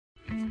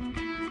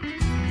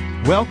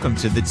Welcome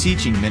to the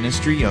teaching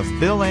ministry of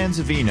Bill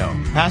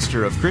Anzavino,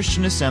 pastor of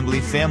Christian Assembly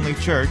Family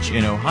Church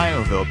in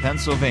Ohioville,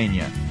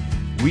 Pennsylvania.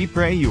 We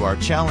pray you are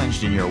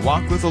challenged in your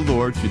walk with the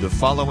Lord through the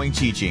following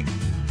teaching.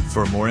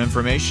 For more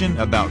information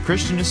about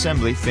Christian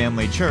Assembly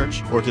Family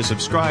Church or to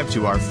subscribe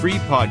to our free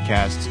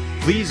podcasts,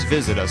 please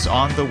visit us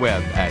on the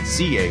web at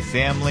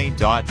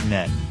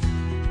cafamily.net.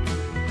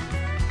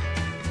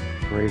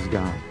 Praise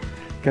God.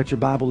 Got your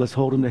Bible? Let's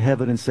hold them to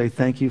heaven and say,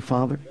 thank you,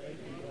 Father,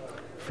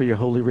 for your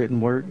holy written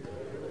word.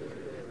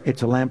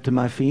 It's a lamp to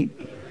my feet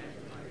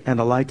and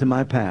a light to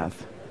my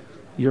path.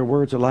 Your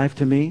words are life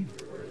to me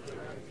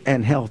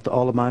and health to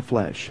all of my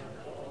flesh.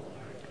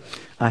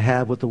 I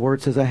have what the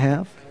word says I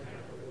have.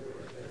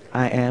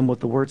 I am what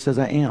the word says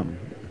I am.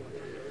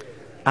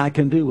 I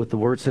can do what the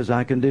word says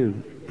I can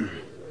do.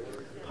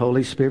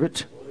 Holy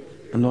Spirit,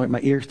 anoint my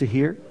ears to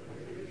hear,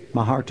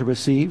 my heart to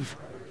receive,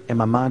 and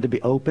my mind to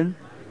be open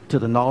to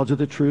the knowledge of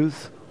the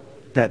truth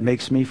that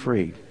makes me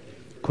free.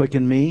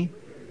 Quicken me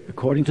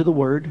according to the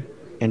word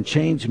and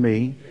change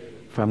me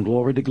from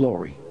glory to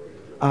glory.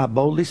 I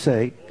boldly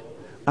say,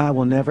 I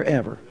will never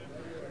ever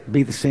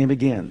be the same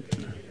again.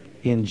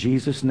 In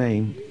Jesus'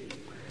 name,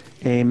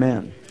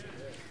 amen.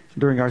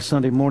 During our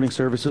Sunday morning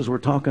services, we're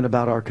talking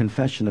about our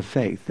confession of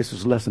faith. This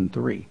is lesson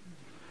 3.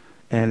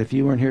 And if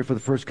you weren't here for the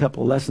first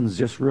couple of lessons,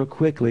 just real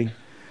quickly,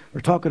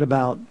 we're talking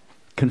about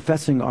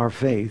confessing our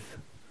faith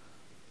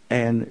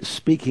and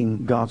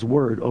speaking God's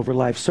word over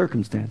life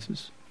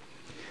circumstances.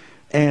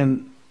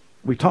 And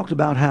we talked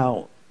about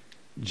how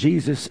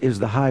Jesus is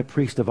the high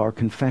priest of our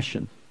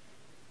confession.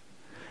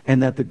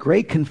 And that the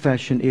great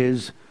confession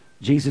is,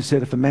 Jesus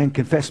said, if a man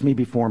confess me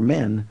before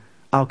men,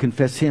 I'll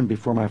confess him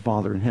before my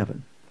Father in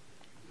heaven.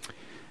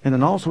 And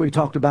then also we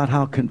talked about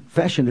how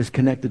confession is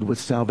connected with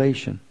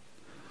salvation.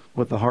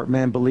 What the heart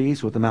man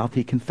believes, with the mouth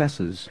he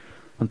confesses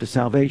unto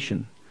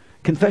salvation.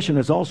 Confession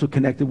is also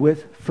connected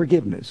with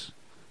forgiveness.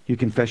 You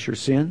confess your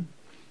sin,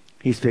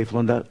 he's faithful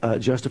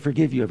and just to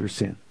forgive you of your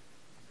sin.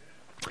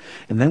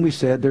 And then we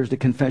said there's the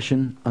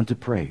confession unto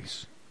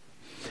praise.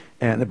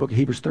 And in the book of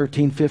Hebrews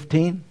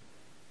 13:15,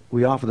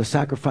 we offer the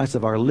sacrifice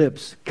of our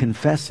lips,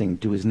 confessing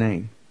to his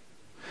name.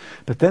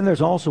 But then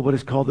there's also what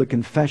is called the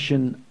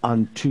confession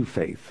unto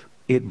faith.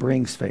 It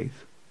brings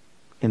faith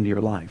into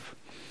your life.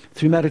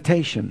 Through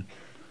meditation,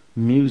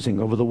 musing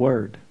over the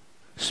word,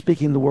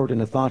 speaking the word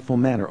in a thoughtful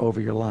manner over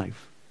your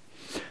life.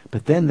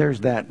 But then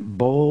there's that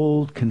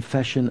bold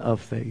confession of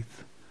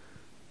faith,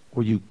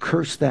 where you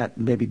curse that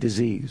maybe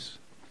disease,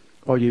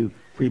 or you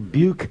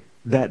rebuke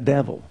that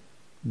devil,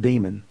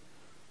 demon,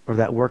 or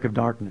that work of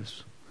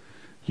darkness.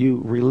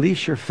 You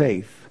release your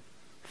faith,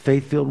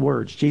 faith-filled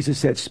words. Jesus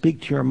said,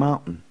 speak to your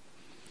mountain.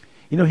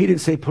 You know, he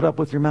didn't say put up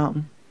with your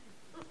mountain.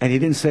 And he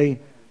didn't say,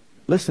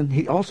 listen,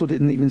 he also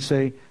didn't even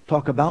say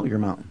talk about your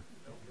mountain.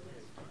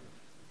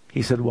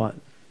 He said what?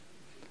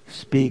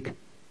 Speak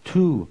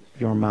to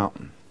your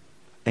mountain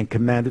and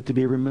command it to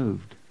be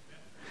removed.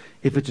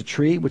 If it's a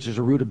tree, which is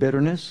a root of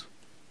bitterness,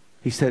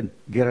 he said,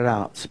 get it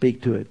out.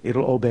 Speak to it.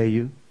 It'll obey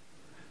you.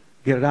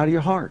 Get it out of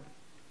your heart.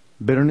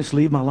 Bitterness,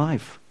 leave my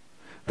life.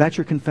 That's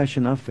your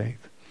confession of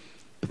faith.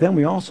 But then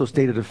we also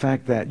stated the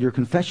fact that your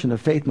confession of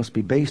faith must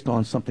be based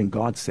on something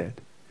God said.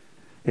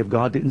 If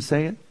God didn't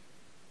say it,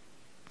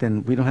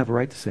 then we don't have a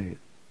right to say it.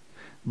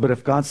 But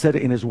if God said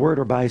it in his word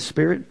or by his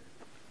spirit,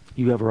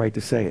 you have a right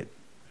to say it.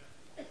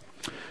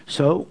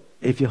 So,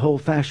 if you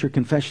hold fast your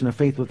confession of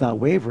faith without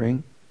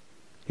wavering,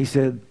 he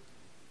said,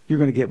 you're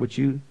going to get what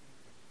you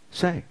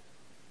say.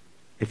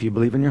 If you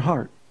believe in your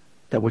heart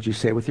that what you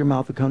say with your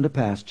mouth will come to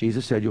pass,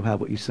 Jesus said you'll have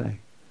what you say.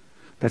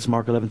 That's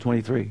Mark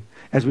 11:23.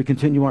 As we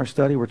continue our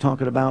study, we're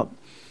talking about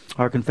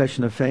our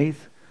confession of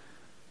faith.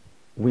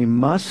 We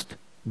must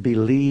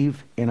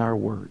believe in our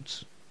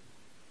words.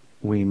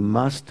 We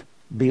must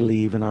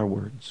believe in our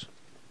words.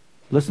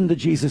 Listen to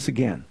Jesus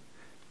again.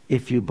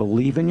 If you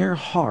believe in your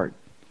heart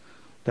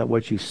that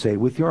what you say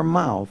with your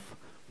mouth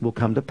will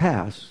come to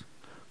pass,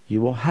 you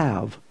will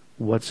have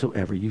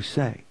whatsoever you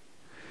say.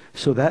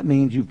 So that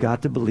means you've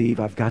got to believe,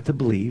 I've got to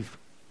believe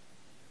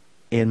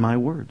in my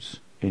words,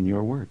 in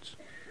your words.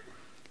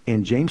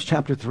 In James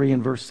chapter 3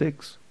 and verse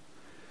 6,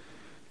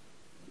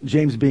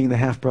 James being the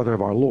half-brother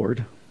of our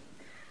Lord,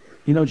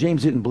 you know,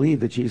 James didn't believe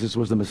that Jesus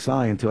was the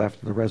Messiah until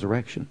after the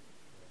resurrection.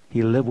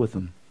 He lived with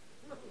him,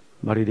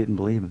 but he didn't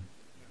believe him.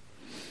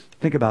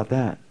 Think about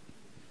that.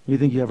 You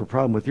think you have a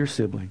problem with your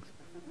siblings.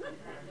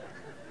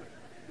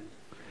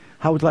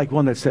 How would you like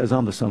one that says,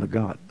 I'm the Son of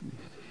God?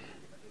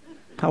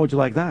 How would you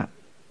like that?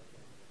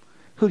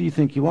 Who do you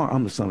think you are?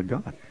 I'm the Son of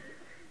God.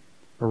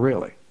 Or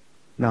really?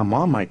 Now,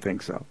 Mom might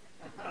think so.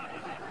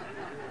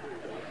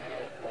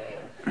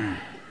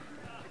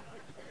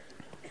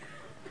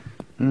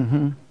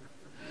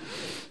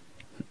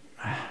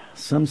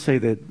 Some say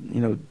that,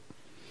 you know,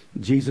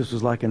 Jesus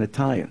was like an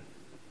Italian.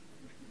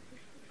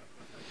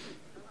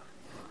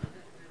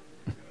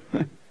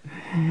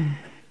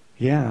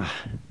 Yeah.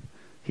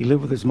 He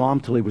lived with his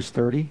mom till he was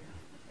 30.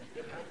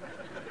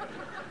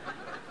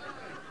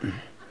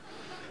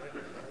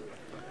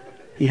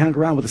 He hung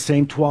around with the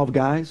same 12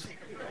 guys.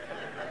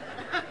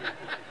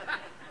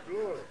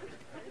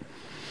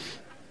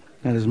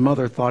 And his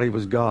mother thought he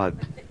was God.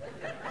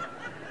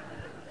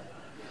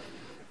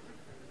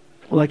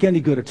 Like any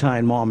good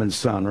Italian mom and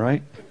son,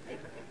 right?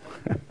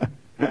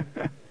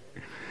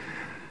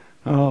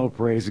 Oh,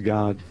 praise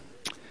God.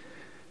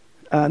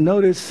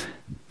 Notice,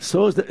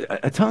 so is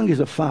a tongue is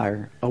a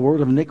fire, a word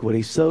of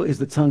iniquity. So is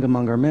the tongue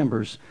among our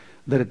members,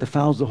 that it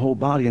defiles the whole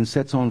body and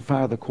sets on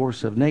fire the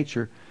course of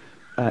nature,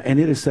 and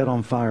it is set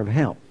on fire of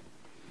hell.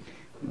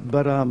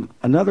 But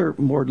another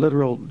more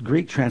literal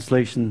Greek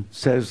translation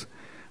says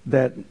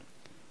that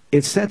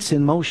it sets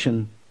in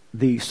motion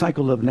the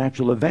cycle of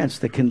natural events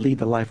that can lead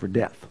to life or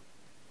death.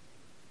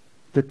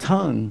 The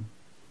tongue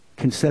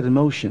can set in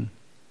motion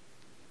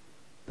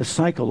the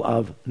cycle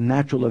of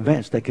natural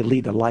events that could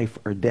lead to life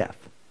or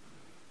death.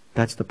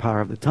 That's the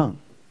power of the tongue.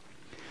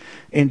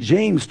 And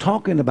James,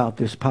 talking about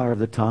this power of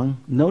the tongue,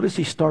 notice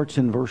he starts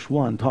in verse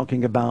 1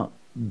 talking about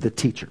the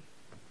teacher.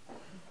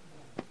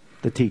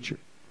 The teacher.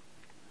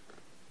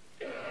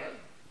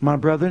 My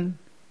brethren,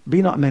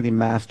 be not many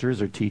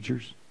masters or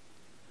teachers,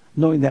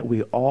 knowing that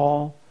we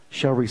all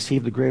shall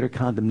receive the greater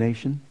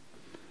condemnation.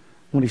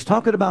 When he's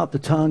talking about the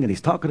tongue and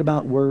he's talking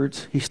about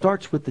words, he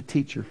starts with the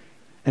teacher.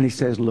 And he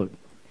says, look,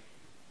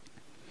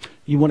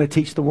 you want to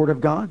teach the Word of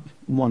God?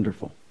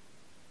 Wonderful.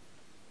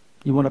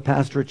 You want to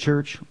pastor a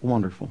church?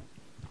 Wonderful.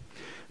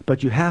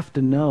 But you have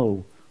to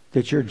know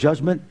that your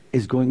judgment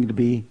is going to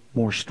be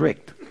more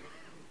strict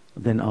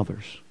than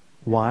others.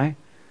 Why?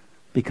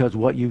 Because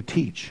what you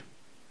teach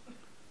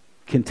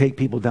can take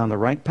people down the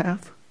right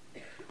path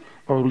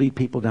or lead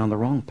people down the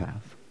wrong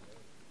path.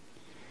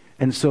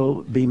 And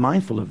so be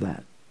mindful of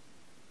that.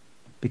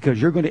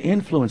 Because you're going to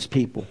influence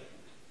people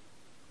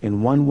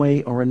in one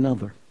way or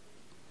another.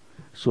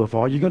 So if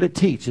all you're going to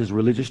teach is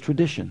religious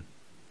tradition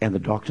and the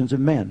doctrines of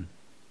men,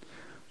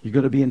 you're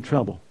going to be in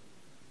trouble.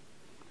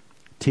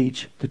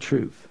 Teach the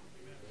truth.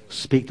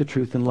 Speak the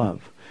truth in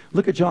love.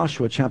 Look at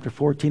Joshua chapter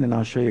 14 and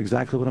I'll show you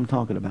exactly what I'm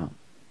talking about.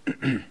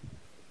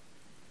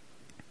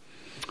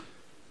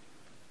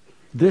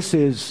 This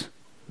is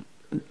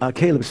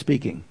Caleb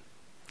speaking.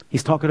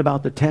 He's talking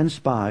about the 10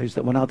 spies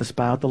that went out to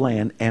spy out the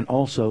land, and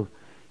also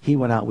he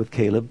went out with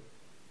Caleb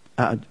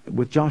and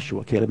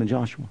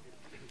Joshua.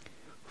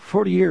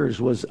 40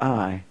 years was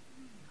I,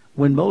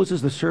 when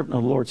Moses, the servant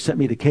of the Lord, sent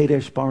me to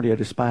Kadesh Barnea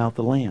to spy out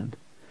the land.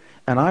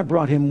 And I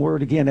brought him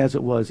word again as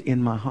it was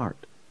in my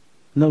heart.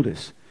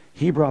 Notice,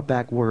 he brought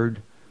back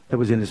word that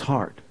was in his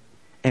heart.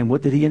 And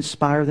what did he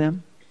inspire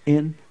them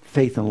in?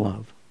 Faith and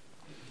love.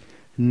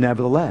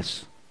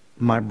 Nevertheless,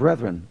 my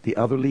brethren, the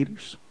other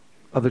leaders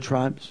of the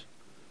tribes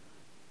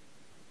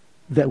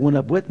that went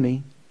up with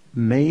me,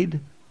 made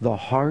the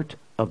heart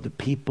of the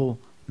people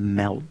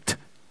melt.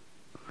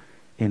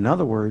 In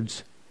other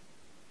words,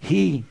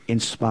 he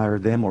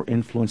inspired them or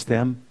influenced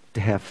them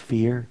to have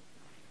fear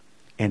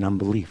and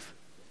unbelief.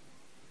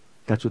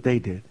 That's what they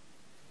did.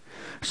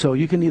 So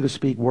you can either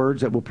speak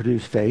words that will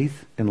produce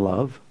faith and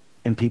love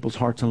in people's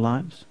hearts and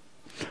lives,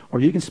 or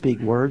you can speak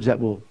words that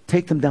will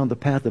take them down the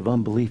path of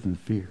unbelief and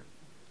fear.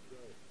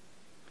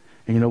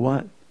 And you know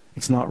what?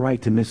 It's not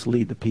right to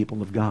mislead the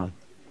people of God.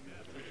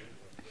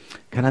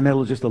 Can I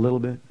meddle just a little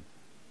bit?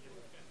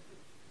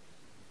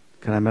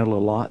 Can I meddle a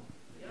lot?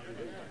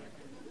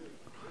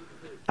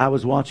 I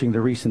was watching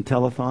the recent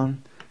telethon,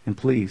 and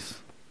please,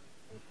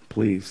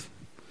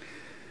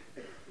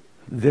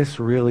 this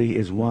really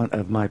is one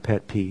of my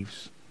pet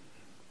peeves.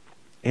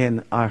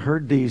 And I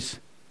heard these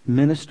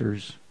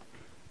ministers,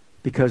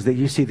 because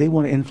they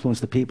want to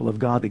influence the people of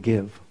God to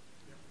give.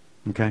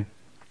 Okay?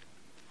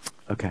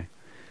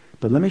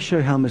 But let me show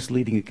you how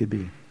misleading it could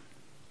be.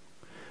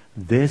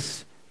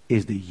 This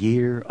is the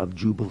year of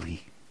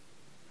Jubilee.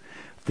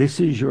 This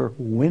is your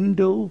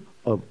window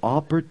of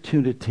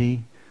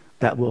opportunity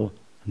that will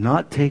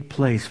not take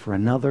place for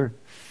another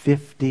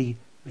 50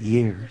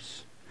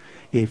 years.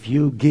 If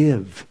you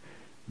give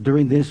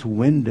during this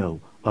window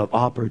of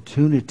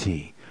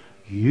opportunity,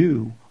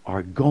 you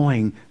are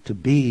going to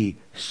be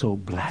so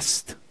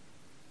blessed.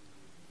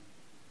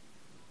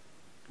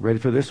 Ready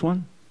for this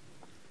one?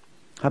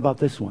 How about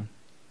this one?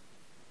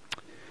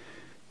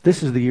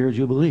 This is the year of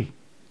Jubilee.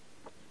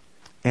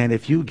 And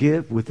if you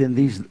give within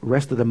these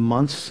rest of the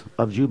months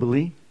of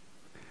Jubilee,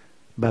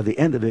 by the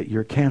end of it,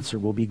 your cancer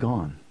will be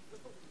gone.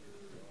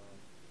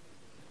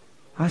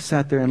 I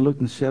sat there and looked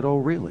and said, oh,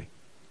 really?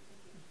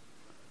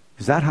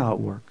 Is that how it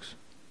works?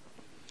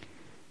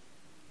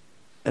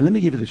 And let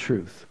me give you the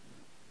truth.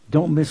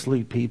 Don't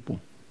mislead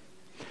people.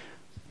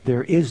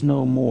 There is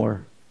no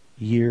more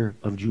year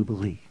of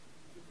Jubilee.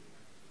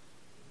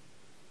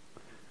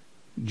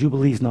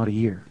 Jubilee is not a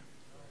year.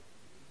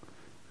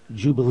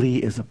 Jubilee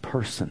is a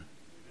person.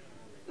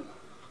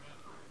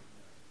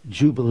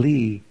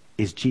 Jubilee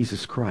is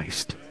Jesus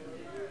Christ.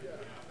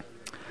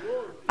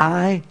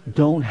 I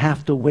don't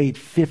have to wait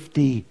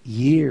 50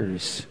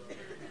 years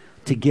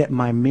to get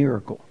my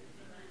miracle.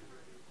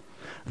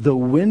 The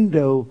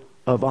window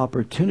of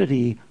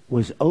opportunity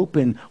was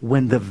open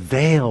when the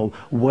veil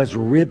was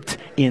ripped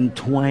in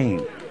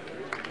twain.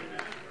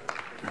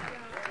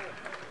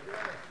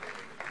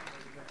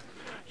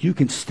 You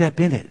can step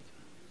in it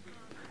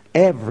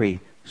every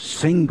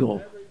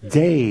single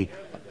day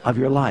of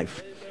your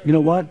life. You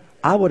know what?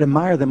 I would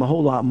admire them a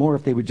whole lot more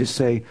if they would just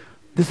say,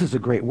 this is a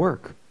great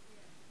work.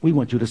 We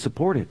want you to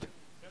support it.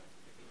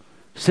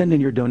 Send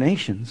in your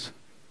donations.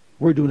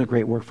 We're doing a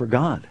great work for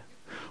God.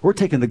 We're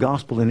taking the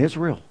gospel in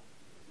Israel.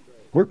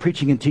 We're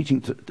preaching and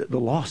teaching to the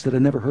lost that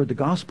have never heard the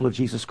gospel of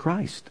Jesus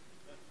Christ.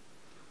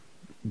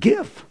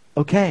 Give,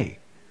 okay.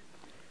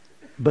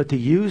 But to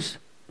use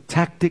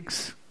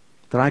tactics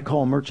that I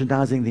call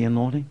merchandising the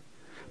anointing,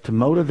 to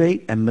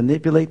motivate and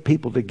manipulate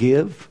people to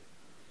give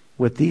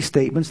with these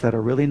statements that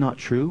are really not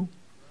true,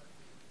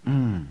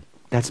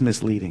 that's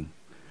misleading.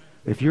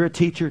 If you're a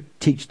teacher,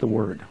 teach the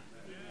word.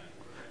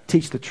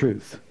 Teach the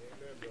truth.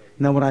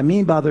 Now, what I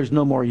mean by there's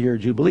no more year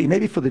of Jubilee,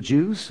 maybe for the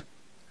Jews,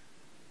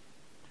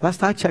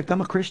 last I checked,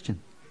 I'm a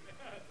Christian.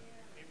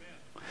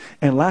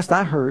 And last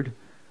I heard,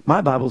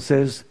 my Bible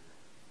says,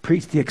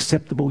 preach the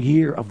acceptable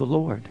year of the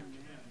Lord.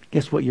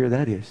 Guess what year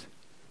that is?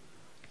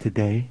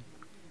 Today,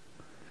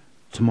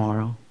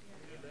 tomorrow.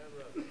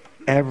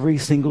 Every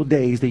single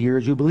day is the year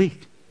of Jubilee.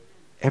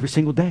 Every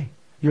single day.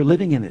 You're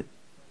living in it.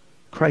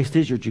 Christ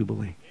is your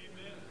Jubilee.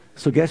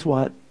 So guess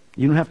what?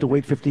 You don't have to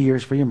wait 50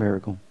 years for your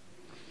miracle.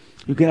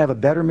 You can have a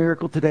better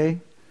miracle today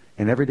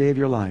and every day of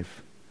your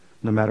life,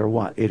 no matter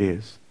what it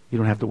is. You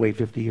don't have to wait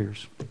 50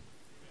 years.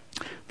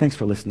 Thanks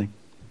for listening.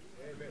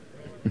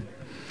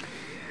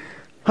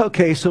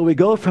 Okay, so we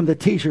go from the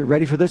teacher,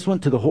 ready for this one,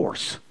 to the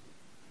horse.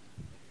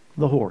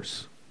 The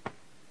horse.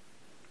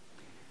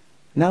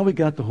 Now we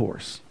got the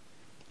horse.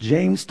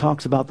 James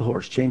talks about the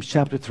horse. James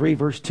chapter 3,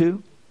 verse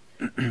 2.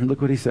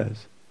 Look what he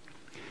says.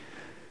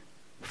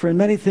 For in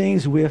many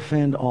things we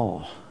offend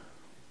all,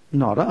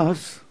 not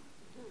us.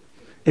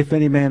 If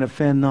any man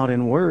offend not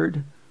in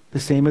word, the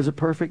same as a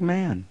perfect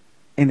man,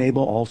 and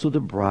able also to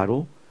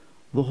bridle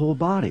the whole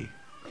body.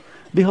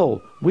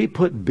 Behold, we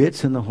put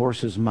bits in the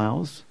horses'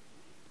 mouths,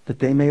 that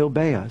they may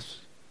obey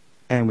us,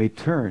 and we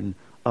turn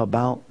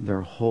about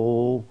their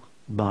whole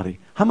body.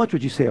 How much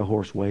would you say a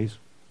horse weighs?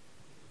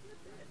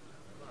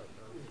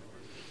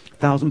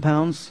 1,000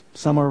 pounds,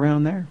 somewhere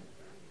around there.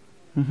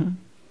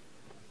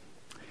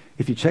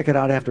 If you check it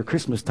out after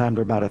Christmas time,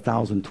 they're about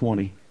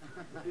 1,020.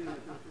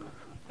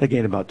 They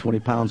gain about 20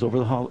 pounds over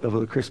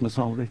the Christmas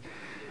holiday.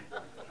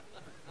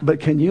 But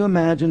can you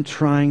imagine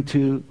trying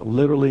to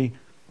literally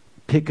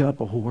pick up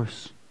a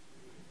horse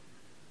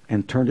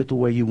and turn it the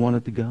way you want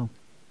it to go?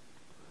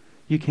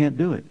 You can't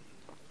do it.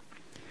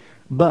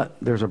 But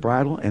there's a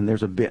bridle and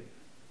there's a bit.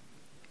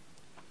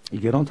 You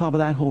get on top of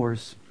that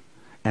horse,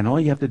 and all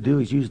you have to do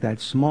is use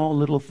that small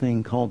little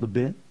thing called the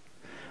bit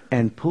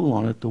and pull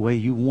on it the way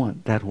you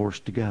want that horse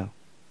to go.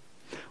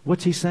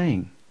 What's he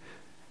saying?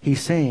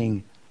 He's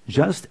saying,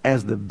 just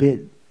as the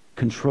bit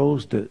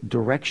controls the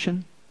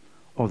direction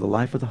or the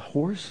life of the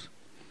horse,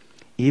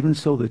 even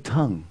so the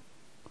tongue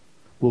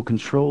will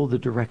control the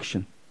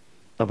direction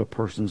of a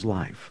person's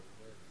life.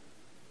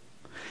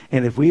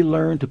 And if we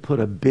learn to put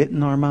a bit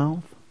in our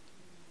mouth,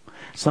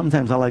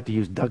 sometimes I like to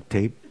use duct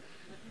tape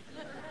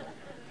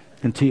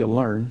until you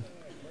learn,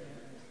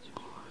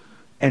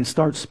 and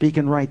start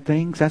speaking right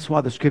things. That's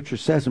why the scripture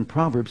says in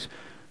Proverbs,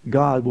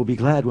 God will be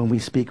glad when we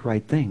speak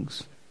right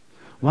things.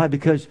 Why?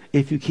 Because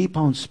if you keep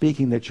on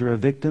speaking that you're a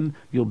victim,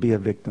 you'll be a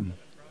victim.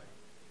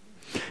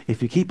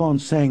 If you keep on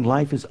saying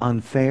life is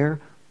unfair,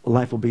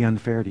 life will be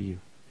unfair to you.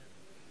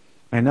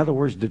 In other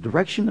words, the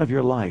direction of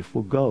your life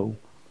will go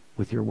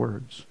with your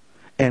words.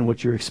 And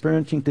what you're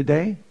experiencing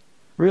today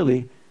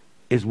really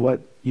is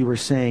what you were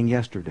saying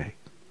yesterday.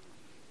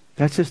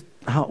 That's just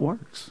how it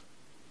works.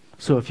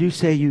 So if you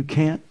say you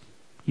can't,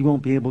 you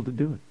won't be able to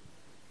do it.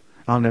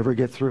 I'll never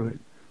get through it.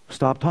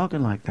 Stop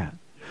talking like that.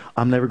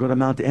 I'm never going to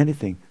amount to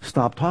anything.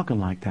 Stop talking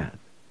like that.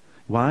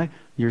 Why?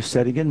 You're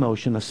setting in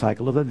motion a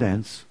cycle of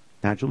events,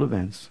 natural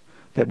events,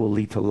 that will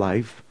lead to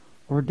life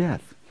or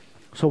death.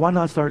 So why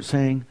not start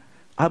saying,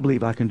 I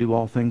believe I can do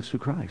all things through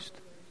Christ.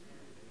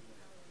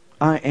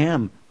 I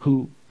am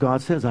who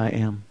God says I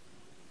am.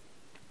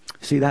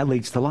 See, that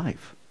leads to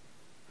life.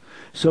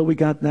 So we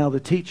got now the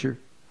teacher,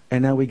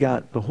 and now we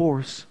got the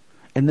horse.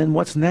 And then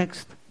what's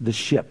next? The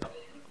ship.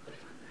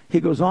 He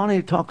goes on and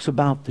he talks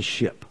about the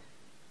ship.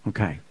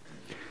 Okay.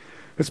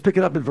 Let's pick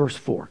it up at verse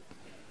 4.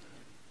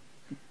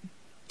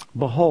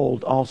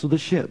 Behold also the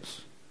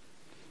ships,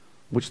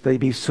 which they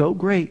be so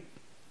great,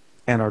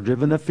 and are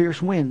driven of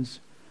fierce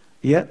winds,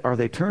 yet are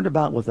they turned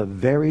about with a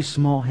very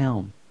small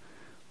helm,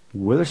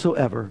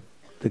 whithersoever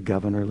the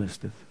governor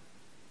listeth.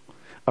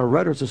 A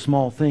rudder is a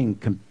small thing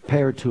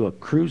compared to a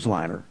cruise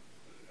liner,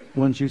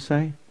 wouldn't you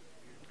say?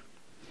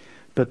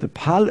 But the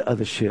pilot of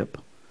the ship,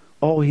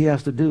 all he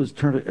has to do is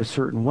turn it a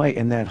certain way,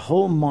 and that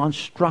whole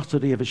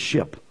monstrosity of a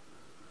ship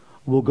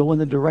will go in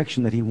the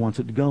direction that he wants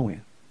it to go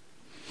in.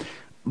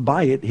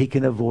 By it, he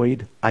can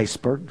avoid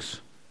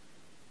icebergs,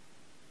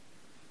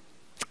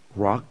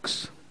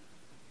 rocks,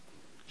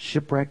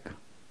 shipwreck,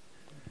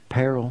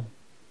 peril,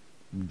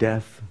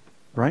 death,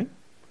 right?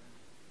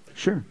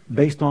 Sure,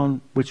 based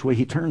on which way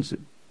he turns it.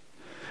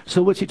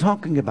 So what's he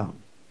talking about?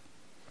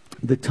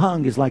 The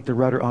tongue is like the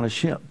rudder on a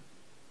ship.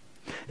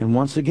 And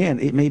once again,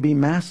 it may be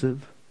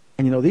massive,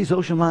 And you know, these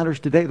ocean liners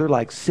today, they're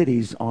like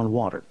cities on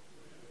water.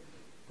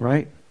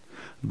 Right?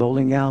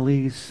 Bowling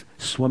alleys,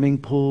 swimming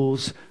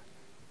pools,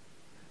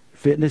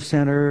 fitness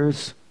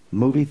centers,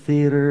 movie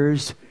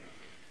theaters.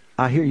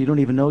 I hear you don't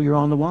even know you're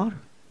on the water.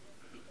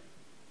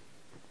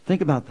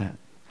 Think about that.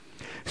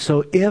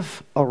 So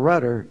if a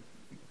rudder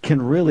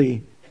can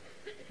really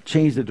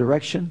change the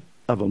direction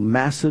of a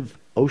massive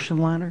ocean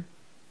liner,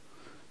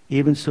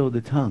 even so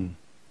the tongue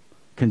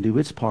can do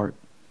its part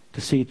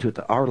to see to it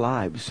that our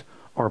lives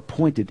are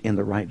pointed in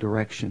the right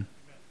direction.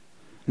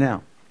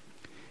 Now,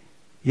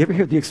 you ever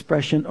hear the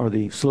expression or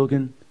the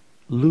slogan,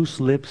 loose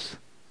lips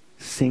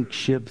sink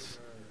ships?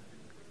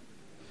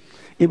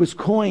 It was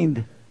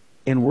coined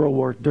during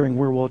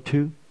World War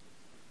II.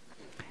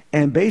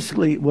 And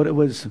basically what it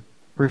was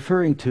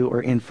referring to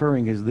or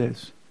inferring is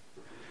this.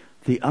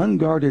 The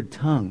unguarded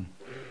tongue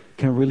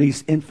can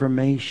release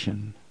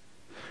information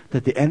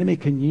that the enemy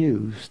can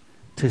use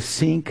to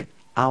sink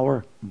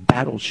our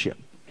battleship.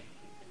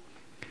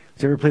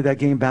 Did you ever play that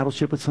game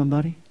Battleship with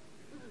somebody?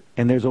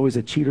 And there's always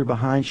a cheater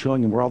behind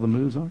showing him where all the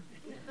moves are?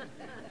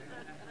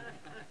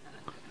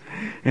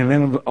 And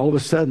then all of a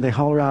sudden they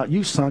holler out,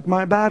 "You sunk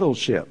my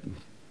battleship."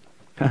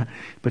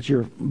 But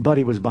your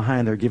buddy was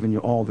behind there giving you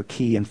all the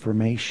key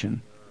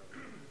information.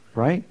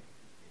 Right?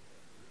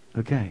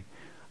 Okay.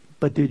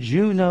 But did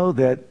you know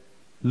that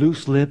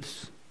loose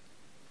lips,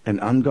 an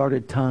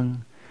unguarded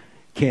tongue,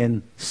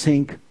 can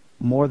sink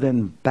more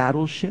than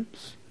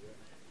battleships?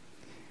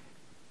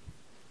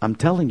 I'm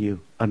telling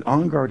you, an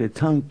unguarded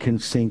tongue can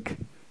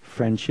sink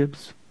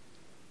friendships,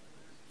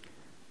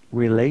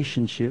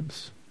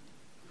 relationships,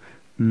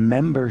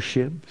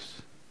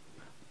 memberships,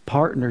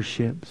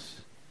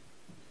 partnerships.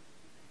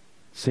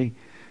 See,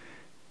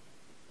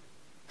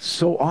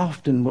 so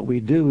often what we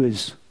do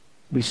is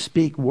we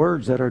speak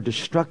words that are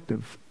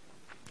destructive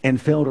and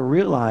fail to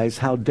realize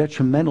how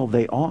detrimental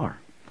they are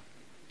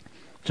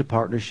to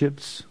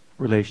partnerships,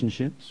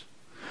 relationships.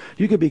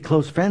 You could be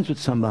close friends with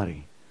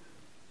somebody,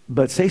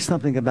 but say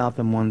something about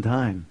them one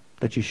time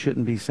that you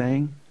shouldn't be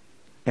saying,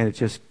 and it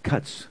just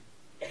cuts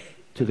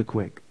to the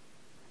quick.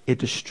 It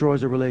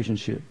destroys a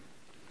relationship.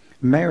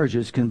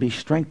 Marriages can be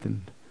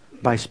strengthened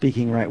by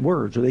speaking right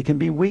words, or they can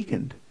be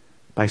weakened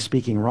by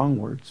speaking wrong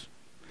words.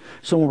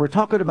 So when we're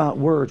talking about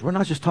words, we're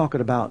not just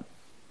talking about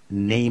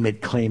name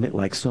it, claim it,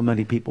 like so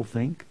many people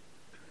think.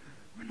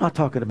 We're not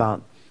talking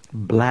about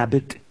blab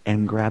it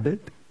and grab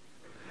it.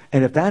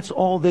 And if that's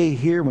all they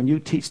hear when you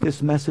teach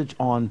this message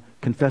on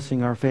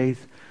confessing our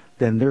faith,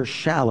 then they're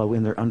shallow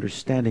in their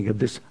understanding of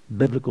this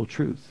biblical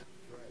truth.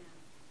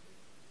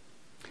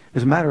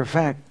 As a matter of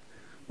fact,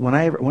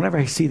 whenever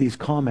I see these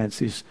comments,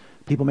 these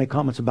people make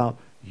comments about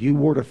you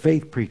word of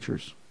faith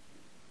preachers.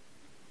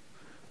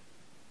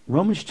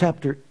 Romans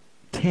chapter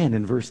 10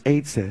 and verse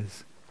 8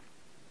 says,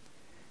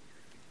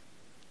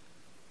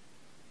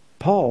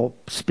 Paul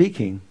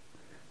speaking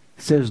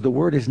says, the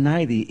word is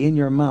nigh thee, in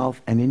your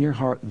mouth and in your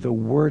heart, the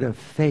word of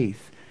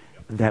faith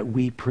that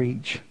we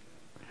preach.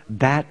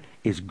 That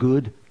is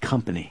good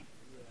company.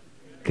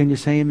 Can you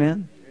say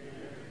amen?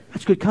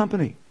 That's good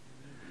company.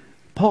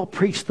 Paul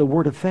preached the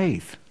word of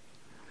faith.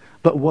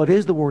 But what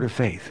is the word of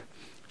faith?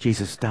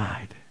 Jesus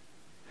died.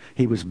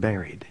 He was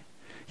buried.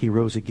 He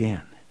rose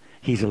again.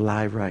 He's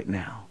alive right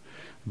now.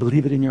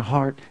 Believe it in your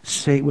heart,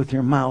 say it with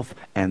your mouth,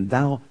 and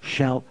thou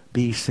shalt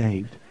be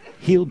saved.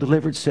 Healed,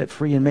 delivered, set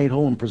free, and made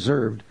whole and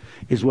preserved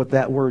is what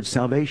that word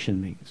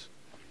salvation means.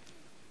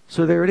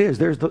 So there it is.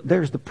 There's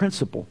the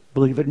principle.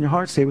 Believe it in your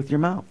heart, say it with your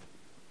mouth.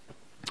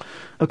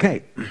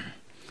 Okay.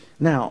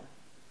 Now,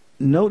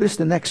 notice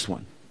the next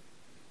one.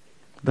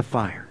 The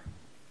fire.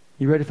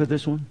 You ready for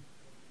this one?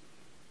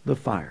 The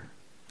fire.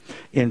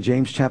 In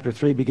James chapter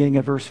 3, beginning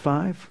at verse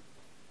 5,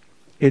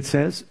 it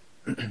says,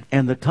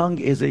 and the tongue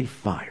is a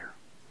fire,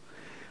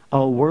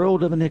 a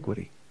world of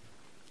iniquity.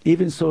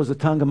 Even so is the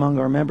tongue among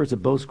our members that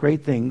boasts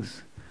great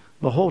things.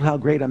 Behold, how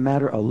great a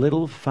matter a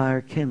little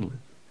fire kindleth.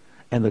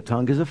 And the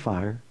tongue is a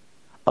fire,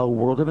 a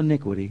world of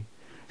iniquity.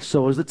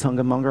 So is the tongue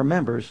among our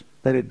members,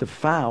 that it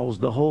defiles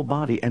the whole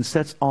body and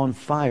sets on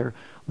fire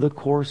the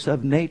course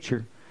of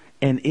nature.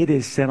 And it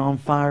is set on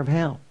fire of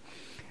hell.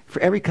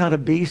 For every kind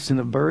of beasts and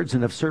of birds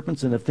and of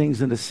serpents and of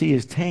things in the sea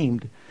is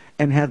tamed,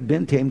 and hath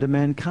been tamed of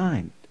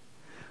mankind.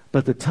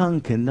 But the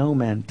tongue can no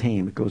man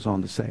tame, it goes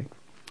on to say.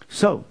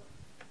 So,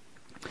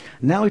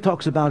 now he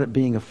talks about it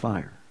being a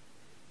fire.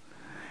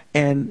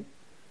 And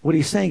what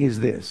he's saying is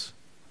this.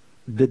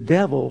 The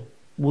devil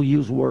will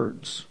use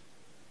words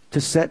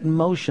to set in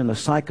motion a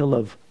cycle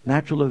of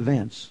natural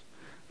events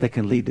that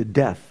can lead to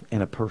death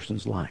in a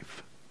person's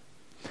life.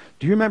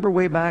 Do you remember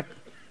way back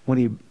when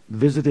he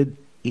visited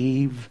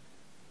Eve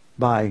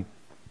by,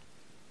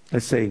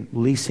 let's say,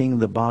 leasing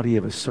the body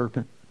of a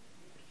serpent?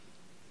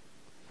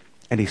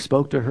 And he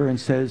spoke to her and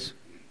says,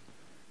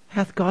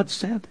 hath God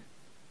said?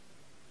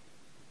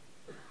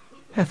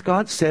 Hath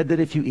God said that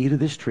if you eat of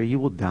this tree, you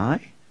will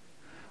die?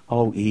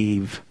 Oh,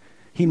 Eve.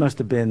 He must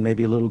have been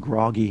maybe a little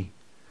groggy.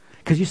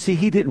 Because you see,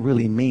 he didn't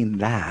really mean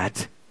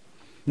that.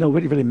 No,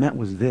 what he really meant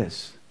was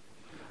this.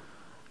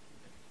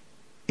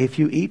 If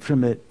you eat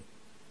from it,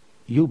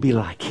 you'll be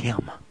like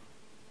him.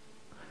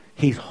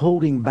 He's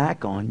holding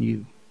back on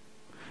you.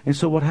 And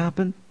so what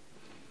happened?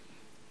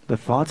 The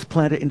thoughts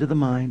planted into the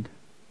mind.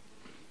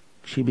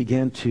 She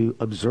began to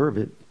observe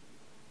it,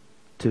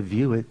 to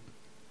view it.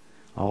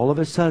 All of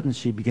a sudden,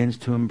 she begins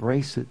to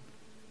embrace it.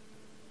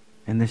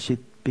 And then she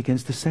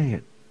begins to say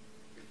it.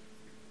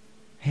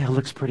 Hey, it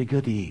looks pretty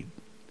good to eat.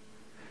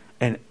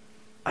 And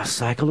a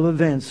cycle of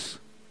events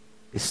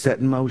is set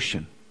in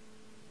motion.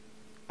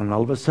 And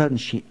all of a sudden,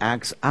 she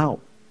acts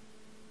out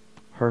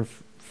her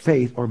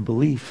faith or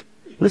belief,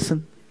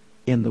 listen,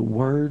 in the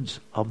words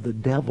of the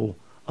devil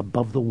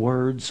above the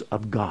words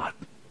of God.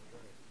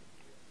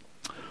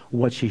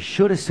 What she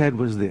should have said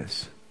was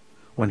this.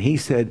 When he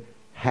said,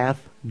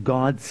 hath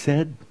God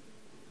said?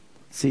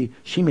 See,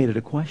 she made it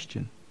a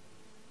question.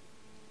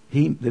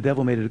 The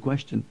devil made it a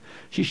question.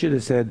 She should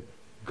have said,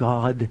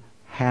 God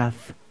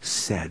hath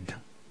said.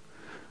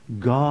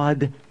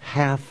 God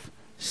hath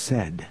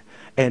said.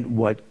 And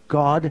what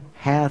God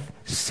hath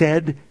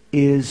said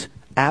is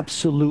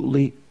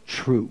absolutely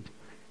true.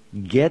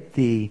 Get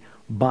thee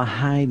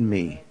behind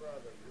me.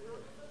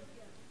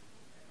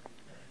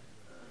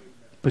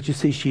 But you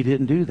see, she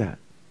didn't do that.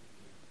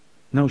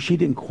 No, she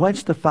didn't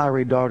quench the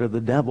fiery dart of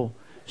the devil.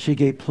 She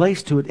gave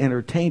place to it,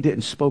 entertained it,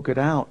 and spoke it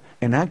out,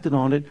 and acted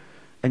on it.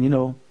 And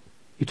you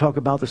talk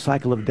about the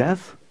cycle of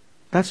death.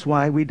 That's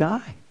why we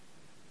die.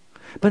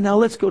 But now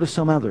let's go to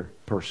some other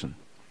person.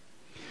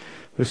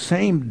 The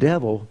same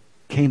devil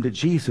came to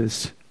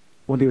Jesus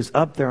when he was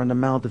up there on the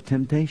Mount of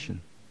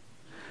Temptation.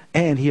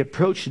 And he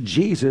approached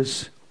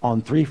Jesus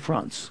on 3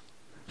 fronts: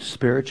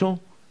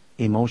 spiritual,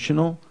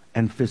 emotional,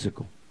 and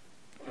physical.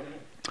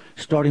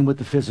 Starting with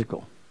the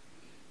physical.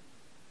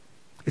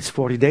 It's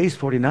 40 days,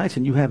 40 nights,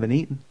 and you haven't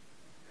eaten.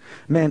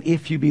 Man,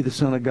 if you be the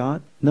Son of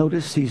God,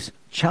 notice he's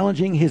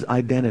challenging his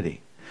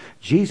identity.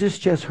 Jesus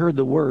just heard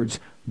the words,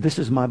 this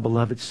is my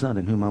beloved Son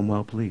in whom I'm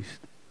well pleased.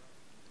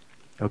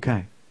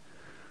 Okay.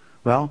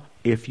 Well,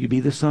 if you be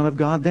the Son of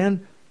God,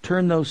 then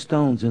turn those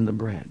stones into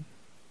bread.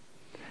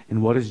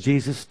 And what does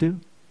Jesus do?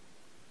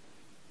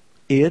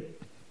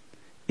 It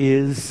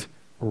is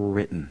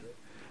written.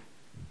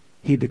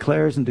 He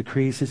declares and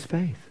decrees his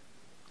faith.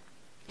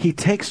 He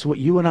takes what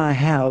you and I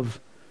have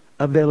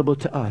available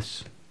to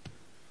us,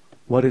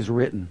 what is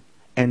written,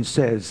 and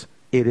says,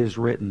 it is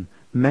written.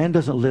 Man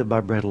doesn't live by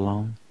bread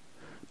alone,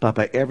 but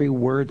by every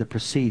word that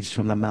proceeds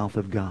from the mouth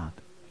of God.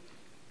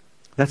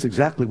 That's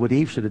exactly what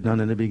Eve should have done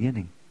in the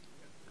beginning.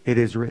 It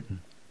is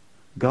written.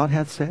 God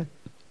hath said.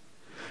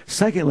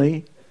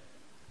 Secondly,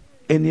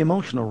 in the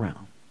emotional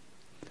realm.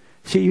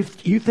 See,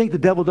 you think the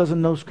devil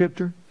doesn't know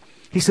Scripture?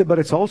 He said, but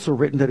it's also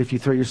written that if you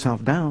throw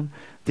yourself down,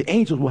 the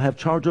angels will have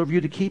charge over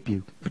you to keep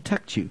you,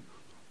 protect you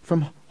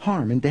from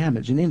harm and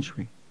damage and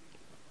injury.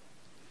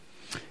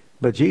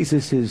 But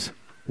Jesus is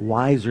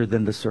wiser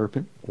than the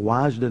serpent,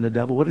 wiser than the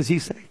devil. What does he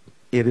say?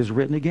 It is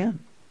written again.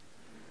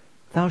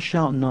 Thou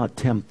shalt not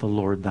tempt the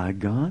Lord thy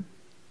God.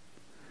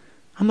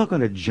 I'm not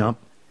going to jump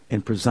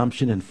in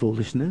presumption and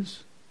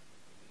foolishness.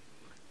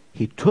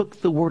 He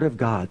took the word of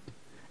God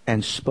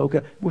and spoke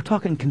it. We're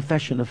talking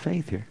confession of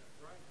faith here.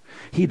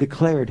 He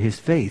declared his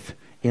faith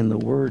in the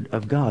word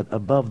of God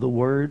above the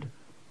word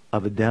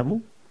of a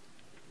devil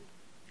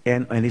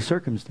and any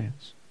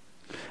circumstance.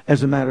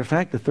 As a matter of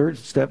fact, the third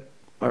step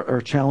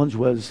or challenge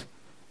was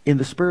in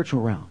the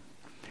spiritual realm.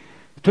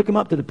 He took him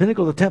up to the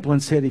pinnacle of the temple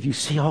and said, if you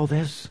see all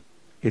this,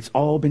 it's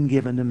all been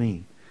given to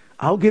me.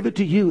 I'll give it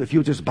to you if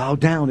you'll just bow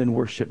down and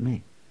worship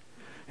me.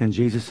 And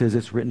Jesus says,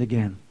 it's written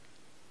again.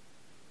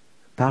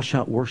 Thou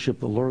shalt worship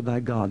the Lord thy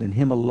God, and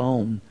him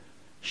alone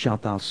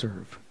shalt thou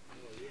serve.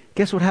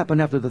 Guess what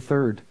happened after the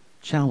third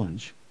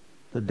challenge?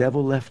 The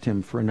devil left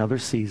him for another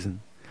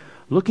season,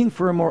 looking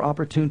for a more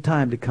opportune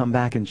time to come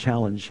back and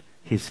challenge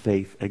his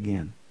faith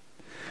again.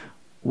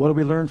 What do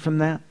we learn from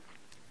that?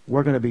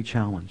 We're going to be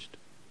challenged.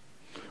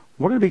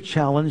 We're going to be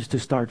challenged to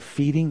start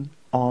feeding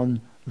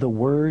on the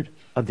word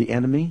of the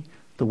enemy,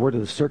 the word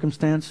of the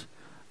circumstance,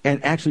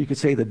 and actually you could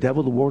say the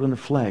devil, the word in the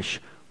flesh,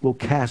 will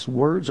cast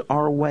words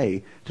our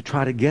way to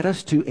try to get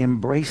us to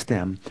embrace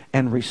them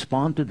and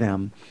respond to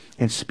them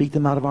and speak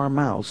them out of our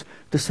mouths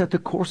to set the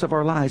course of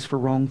our lives for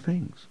wrong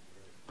things.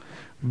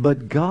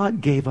 But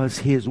God gave us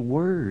his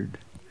word.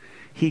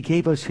 He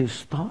gave us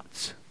his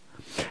thoughts.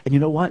 And you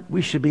know what?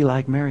 We should be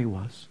like Mary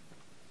was.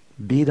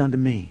 Be it unto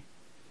me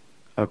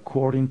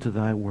according to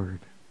thy word.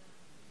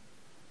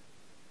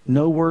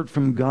 No word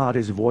from God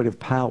is void of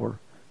power,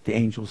 the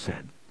angel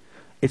said.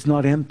 It's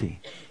not empty.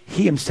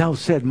 He himself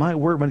said, my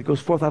word, when it goes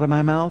forth out of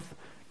my mouth,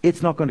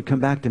 it's not going to come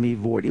back to me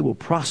void. It will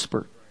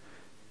prosper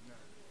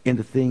in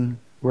the thing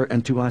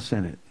whereunto I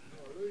sent it.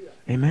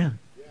 Amen.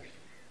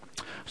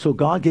 So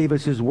God gave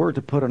us his word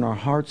to put in our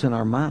hearts and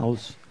our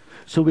mouths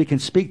so we can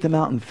speak them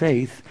out in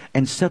faith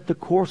and set the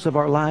course of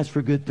our lives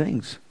for good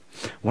things.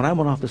 When I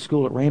went off to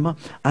school at Rhema,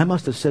 I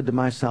must have said to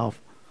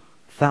myself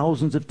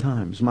thousands of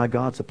times, my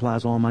God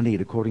supplies all my need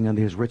according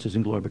unto his riches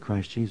and glory by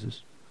Christ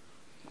Jesus.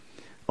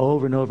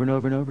 Over and over and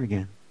over and over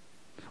again.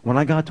 When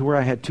I got to where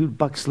I had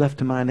 $2 left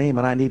to my name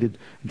and I needed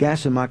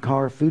gas in my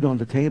car, food on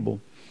the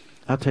table,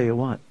 I'll tell you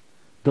what,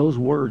 Those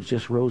words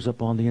just rose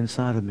up on the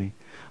inside of me.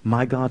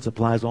 My God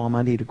supplies all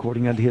my need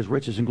according unto his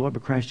riches and glory by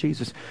Christ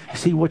Jesus.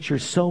 See, what you're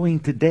sowing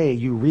today,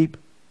 you reap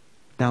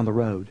down the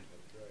road.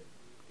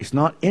 It's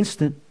not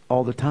instant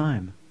all the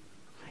time.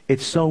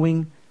 It's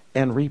sowing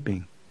and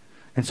reaping.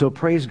 And so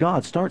praise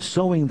God. Start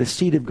sowing the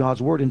seed of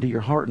God's word into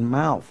your heart and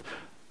mouth.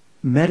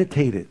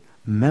 Meditate it.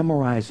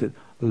 Memorize it.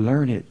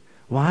 Learn it.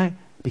 Why?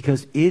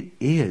 Because it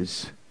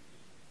is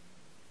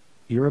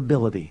your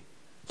ability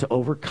to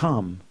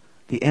overcome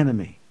the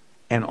enemy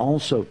and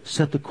also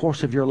set the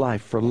course of your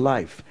life for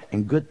life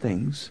and good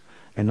things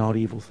and not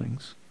evil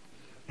things.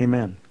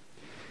 Amen.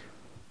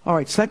 All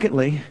right,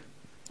 secondly,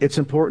 it's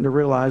important to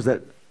realize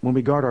that when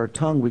we guard our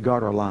tongue, we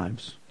guard our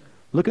lives.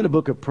 Look at the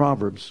book of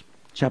Proverbs,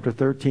 chapter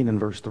 13 and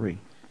verse 3.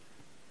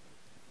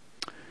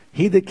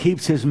 He that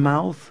keeps his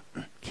mouth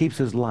keeps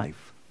his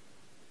life.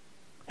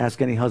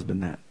 Ask any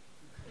husband that.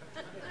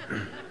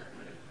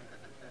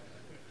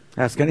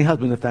 Ask any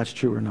husband if that's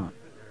true or not.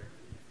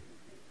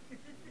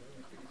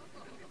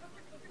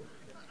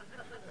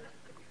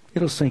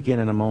 It'll sink in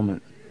a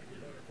moment.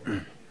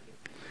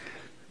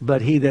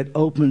 But he that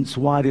opens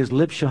wide his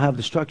lips shall have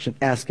destruction.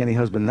 Ask any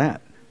husband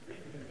that.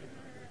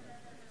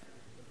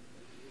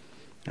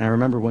 I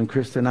remember when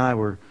Krista and I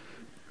were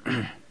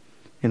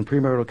in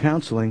premarital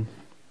counseling,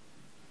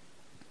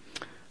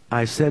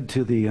 I said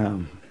to the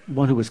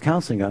one who was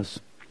counseling us,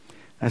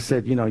 I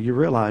said, you know, you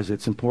realize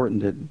it's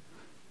important that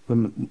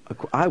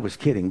I was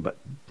kidding, but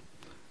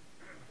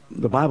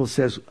the Bible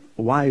says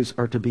wives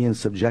are to be in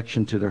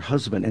subjection to their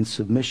husband and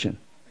submission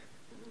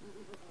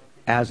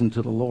as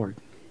unto the Lord.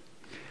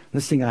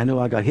 This thing, I know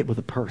I got hit with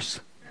a purse.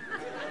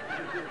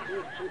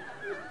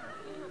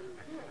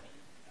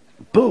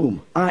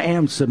 Boom, I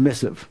am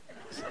submissive.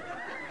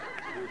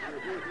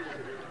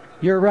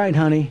 You're right,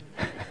 honey.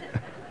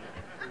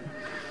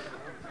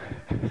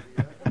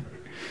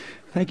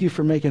 Thank you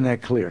for making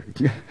that clear.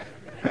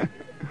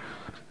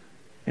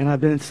 And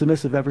I've been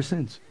submissive ever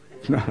since.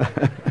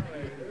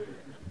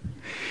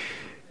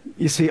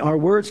 You see, our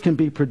words can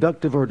be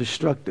productive or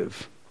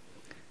destructive.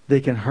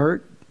 They can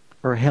hurt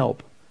or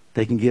help.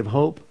 They can give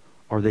hope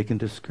or they can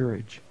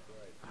discourage.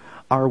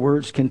 Our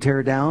words can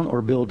tear down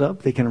or build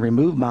up. They can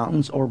remove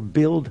mountains or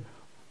build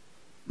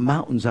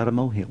mountains out of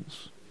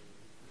molehills.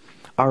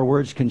 Our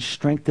words can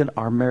strengthen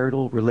our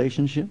marital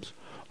relationships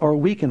or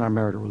weaken our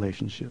marital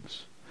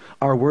relationships.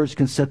 Our words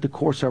can set the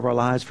course of our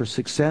lives for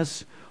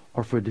success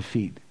or for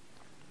defeat.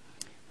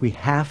 We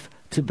have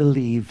to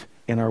believe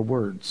in our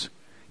words.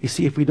 You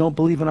see, if we don't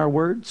believe in our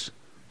words,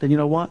 then you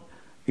know what?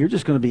 You're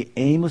just going to be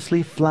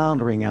aimlessly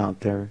floundering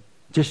out there,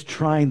 just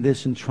trying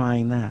this and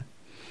trying that.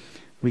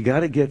 We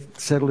got to get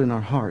settled in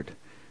our heart.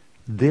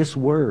 This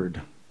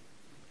word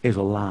is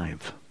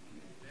alive.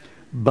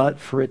 But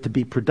for it to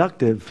be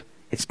productive,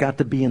 it's got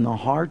to be in the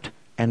heart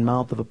and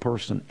mouth of a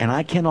person. And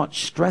I cannot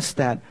stress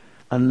that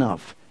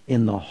enough.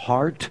 In the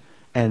heart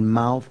and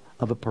mouth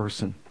of a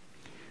person.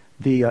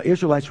 The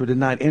Israelites were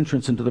denied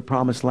entrance into the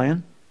promised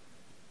land.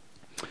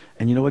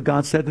 And you know what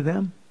God said to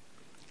them?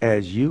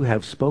 As you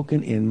have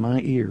spoken in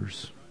my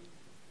ears,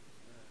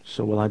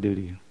 so will I do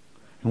to you.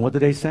 And what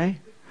did they say?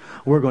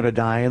 We're going to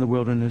die in the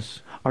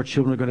wilderness. Our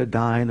children are going to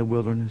die in the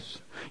wilderness.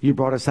 You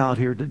brought us out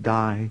here to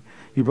die.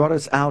 You brought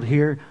us out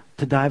here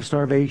to die of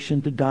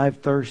starvation, to die of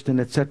thirst, and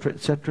etc.,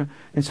 etc.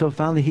 And so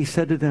finally he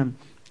said to them,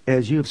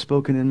 as you have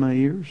spoken in my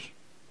ears,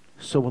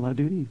 so will I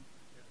do to you.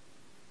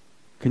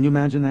 Can you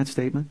imagine that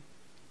statement?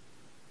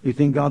 You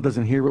think God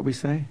doesn't hear what we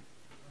say?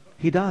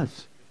 He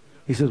does.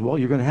 He says, well,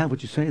 you're going to have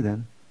what you say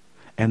then.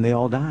 And they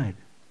all died.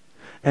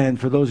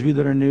 And for those of you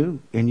that are new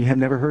and you have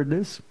never heard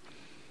this,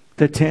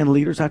 the 10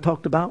 leaders I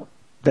talked about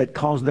that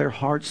caused their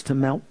hearts to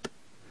melt,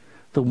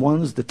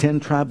 the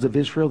 10 tribes of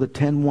Israel, the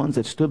 10 ones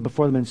that stood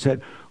before them and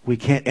said, we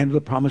can't enter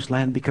the promised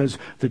land because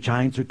the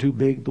giants are too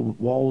big, the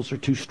walls are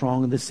too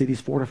strong, and the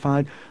city's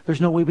fortified.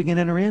 There's no way we can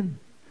enter in.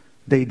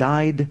 They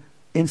died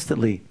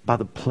instantly by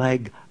the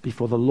plague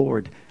before the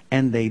Lord.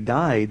 And they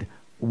died.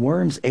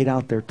 Worms ate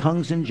out their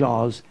tongues and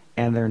jaws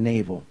and their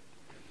navel.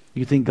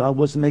 You think God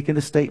wasn't making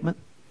a statement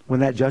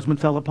when that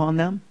judgment fell upon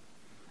them?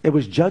 It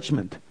was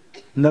judgment.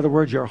 In other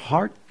words, your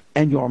heart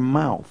and your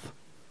mouth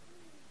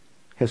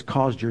has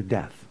caused your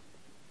death.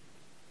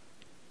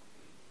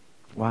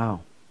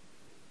 Wow.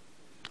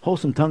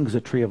 Wholesome tongue is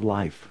a tree of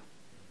life.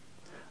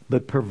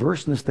 But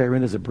perverseness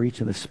therein is a breach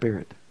in the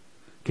spirit.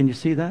 Can you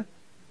see that?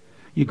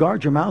 You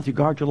guard your mouth, you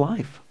guard your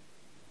life.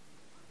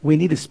 We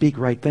need to speak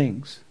right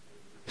things.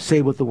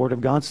 Say what the Word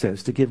of God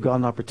says to give God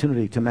an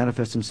opportunity to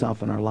manifest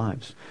Himself in our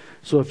lives.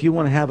 So if you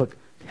want to have a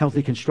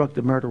healthy,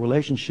 constructive marital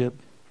relationship,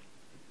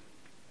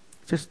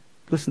 just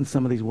listen to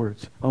some of these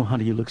words. Oh,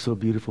 honey, you look so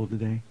beautiful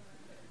today.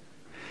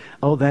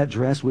 Oh, that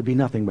dress would be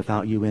nothing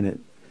without you in it.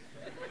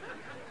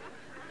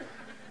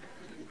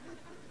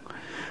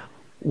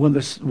 When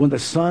the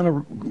sun,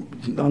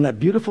 on that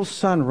beautiful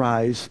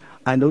sunrise,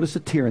 I noticed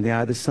a tear in the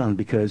eye of the sun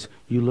because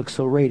you look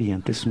so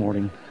radiant this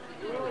morning.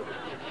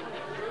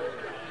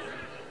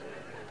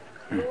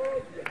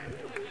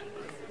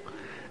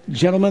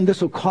 Gentlemen, this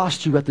will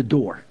cost you at the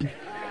door.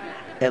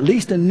 At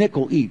least a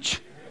nickel each.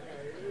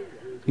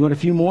 You want a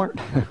few more?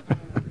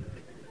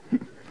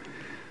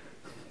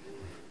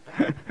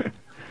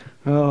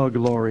 Oh,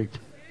 glory.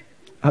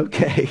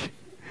 Okay.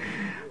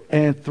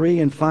 And 3,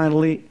 and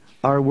finally,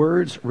 our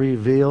words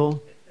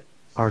reveal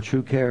our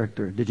true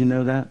character. Did you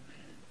know that?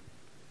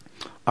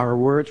 Our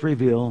words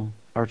reveal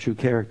our true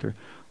character.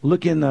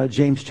 Look in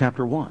James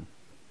chapter 1.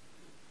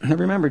 Now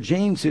remember,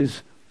 James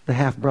is the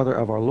half-brother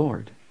of our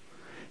Lord.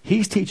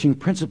 He's teaching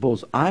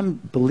principles I'm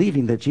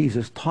believing that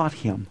Jesus taught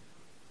him.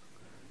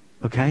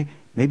 Okay?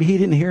 Maybe he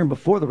didn't hear him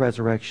before the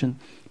resurrection,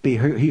 but he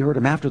heard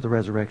him after the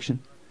resurrection.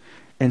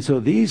 And so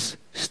these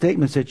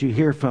statements that you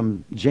hear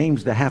from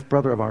James, the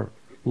half-brother of our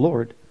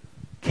Lord,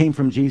 came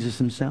from Jesus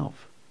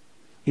himself.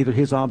 Either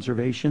his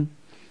observation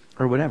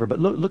or whatever. But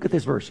look at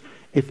this verse.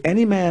 If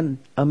any man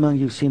among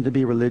you seem to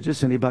be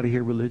religious, anybody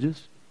here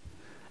religious,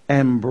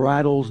 and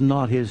bridles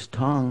not his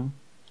tongue,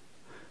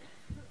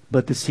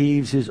 but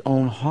deceives his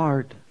own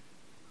heart,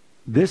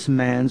 this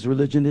man's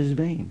religion is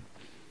vain.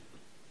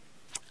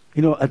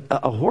 You know,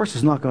 a horse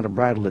is not going to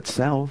bridle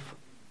itself.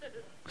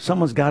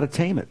 Someone's got to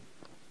tame it.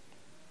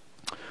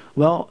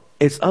 Well,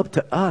 it's up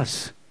to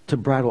us to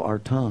bridle our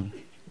tongue.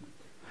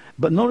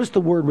 But notice the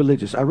word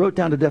religious. I wrote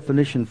down the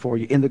definition for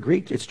you. In the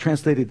Greek, it's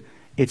translated,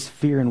 it's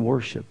fear and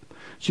worship.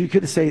 So you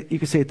could say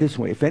it this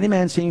way. If any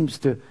man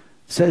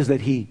says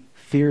that he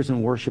fears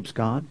and worships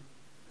God.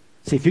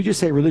 See, if you just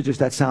say religious,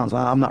 that sounds,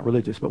 I'm not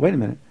religious. But wait a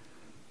minute.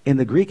 In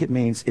the Greek, it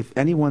means if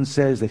anyone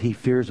says that he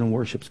fears and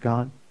worships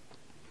God,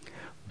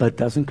 but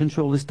doesn't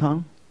control his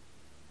tongue,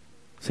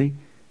 see,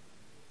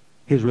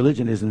 his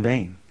religion is in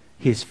vain.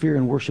 His fear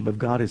and worship of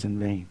God is in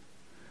vain.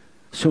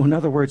 So in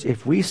other words,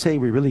 if we say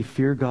we really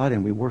fear God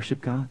and we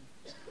worship God,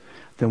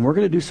 then we're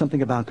going to do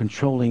something about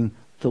controlling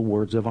the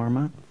words of our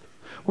mouth.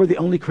 We're the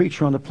only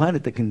creature on the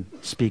planet that can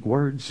speak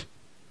words.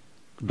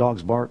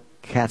 Dogs bark,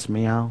 cats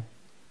meow,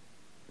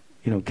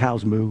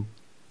 cows moo.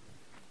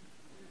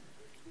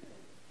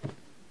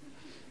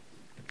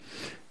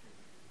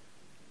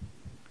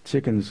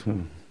 Chickens,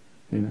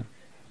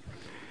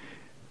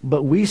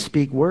 But we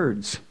speak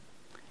words.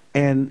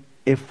 And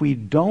if we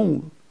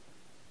don't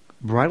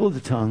bridle the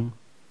tongue,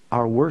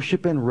 our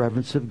worship and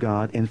reverence of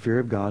God and fear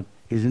of God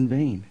is in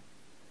vain.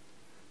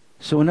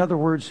 So in other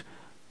words,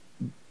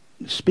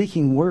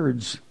 speaking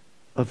words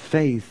of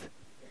faith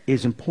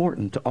is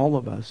important to all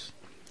of us.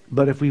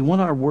 But if we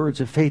want our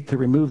words of faith to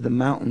remove the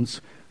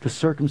mountains, the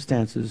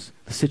circumstances,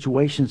 the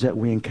situations that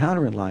we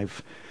encounter in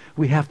life,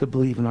 we have to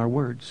believe in our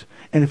words.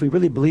 And if we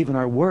really believe in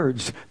our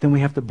words, then we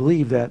have to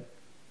believe that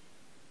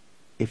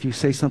if you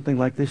say something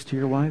like this to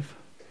your wife,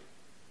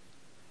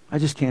 I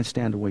just can't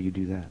stand the way you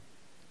do that.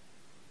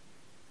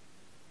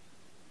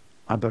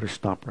 I better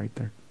stop right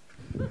there.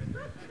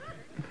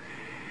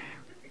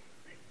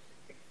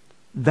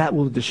 That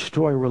will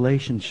destroy a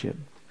relationship.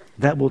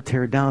 That will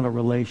tear down a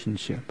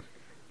relationship.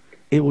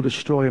 It will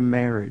destroy a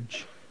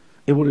marriage.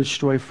 It will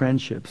destroy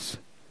friendships.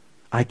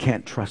 I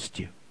can't trust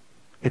you,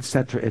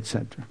 etc.,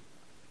 etc.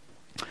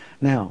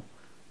 Now,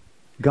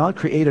 God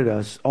created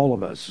us, all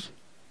of us,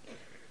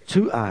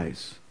 2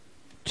 eyes,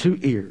 2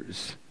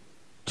 ears,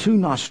 2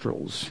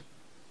 nostrils,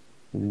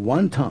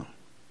 1 tongue.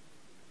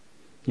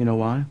 You know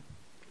why?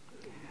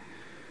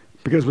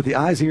 Because with the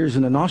eyes, ears,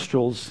 and the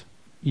nostrils,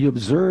 you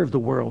observe the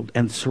world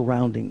and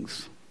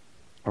surroundings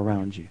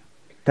around you.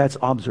 That's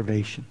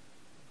observation.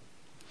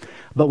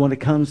 But when it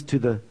comes to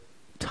the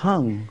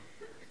tongue,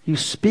 you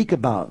speak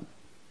about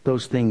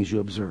those things you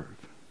observe.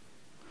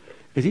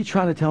 Is he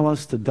trying to tell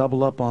us to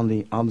double up on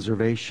the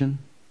observation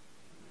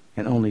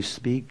and only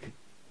speak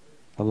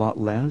a lot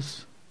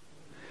less?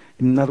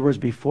 In other words,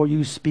 before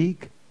you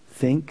speak,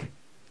 think,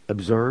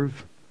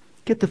 observe,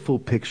 get the full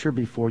picture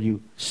before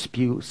you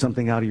spew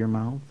something out of your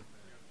mouth.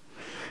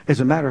 As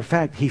a matter of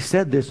fact, he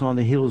said this on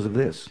the heels of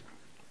this.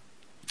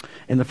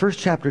 In the first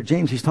chapter of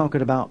James, he's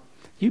talking about,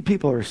 you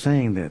people are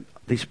saying that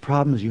these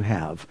problems you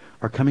have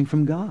are coming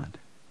from God.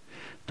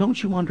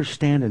 Don't you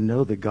understand and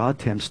know that God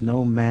tempts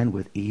no man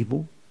with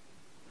evil?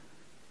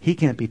 He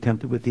can't be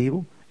tempted with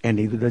evil, and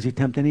neither does he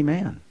tempt any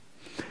man.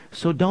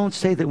 So don't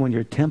say that when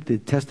you're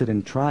tempted, tested,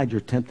 and tried,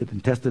 you're tempted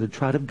and tested and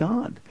tried of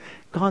God.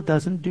 God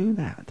doesn't do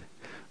that.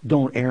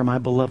 Don't err, my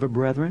beloved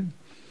brethren.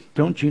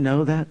 Don't you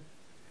know that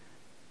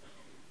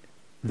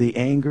the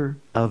anger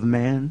of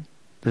man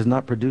does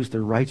not produce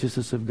the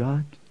righteousness of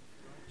God?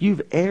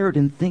 You've erred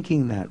in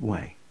thinking that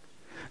way.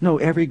 No,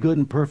 every good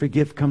and perfect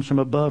gift comes from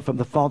above, from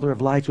the Father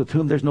of lights, with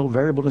whom there's no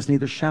variableness,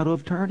 neither shadow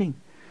of turning.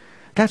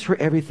 That's where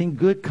everything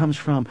good comes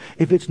from.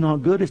 If it's not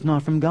good, it's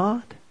not from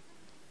God.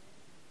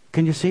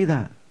 Can you see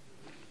that?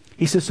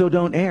 He says, so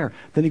don't err.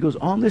 Then he goes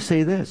on to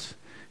say this.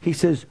 He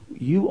says,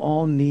 you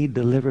all need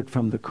delivered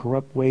from the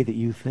corrupt way that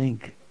you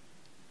think.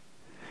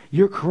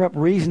 Your corrupt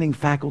reasoning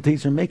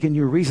faculties are making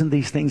you reason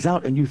these things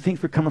out, and you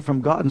think they're coming from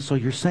God, and so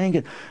you're saying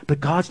it. But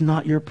God's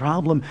not your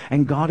problem,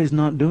 and God is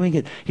not doing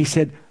it. He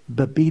said,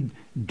 but be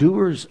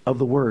doers of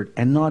the word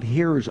and not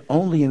hearers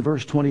only, in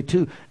verse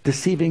 22,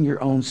 deceiving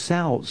your own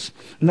selves.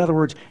 In other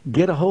words,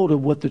 get a hold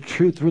of what the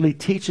truth really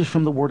teaches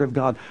from the word of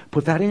God.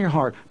 Put that in your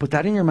heart, put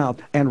that in your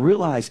mouth, and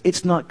realize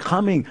it's not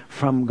coming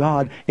from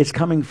God. It's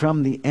coming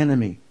from the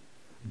enemy.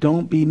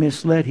 Don't be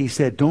misled, he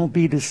said. Don't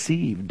be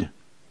deceived.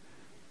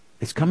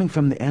 It's coming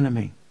from the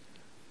enemy.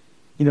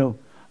 You know,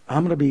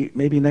 I'm going to be,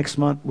 maybe next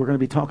month, we're going to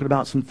be talking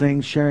about some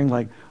things, sharing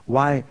like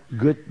why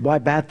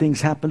bad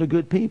things happen to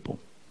good people.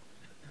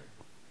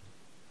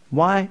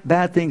 Why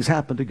bad things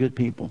happen to good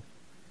people.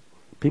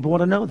 People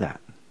want to know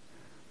that.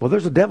 Well,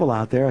 there's a devil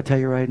out there, I tell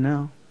you right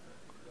now.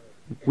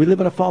 We live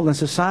in a fallen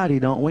society,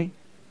 don't we?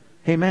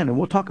 Amen. And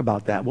we'll talk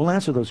about that. We'll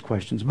answer those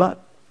questions.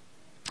 But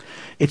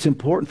it's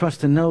important for us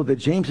to know that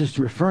James is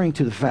referring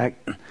to the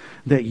fact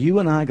that you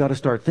and I got to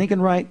start thinking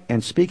right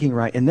and speaking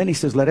right. And then he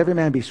says, let every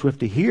man be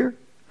swift to hear,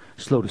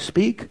 slow to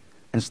speak,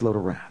 and slow to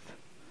wrath.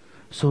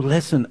 So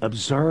listen,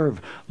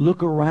 observe,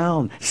 look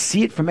around,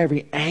 see it from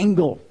every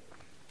angle.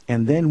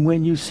 And then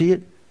when you see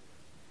it,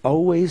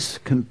 always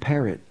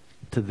compare it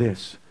to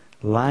this.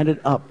 Line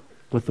it up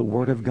with the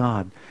Word of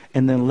God.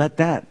 And then let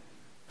that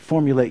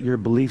formulate your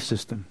belief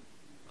system.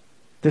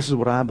 This is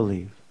what I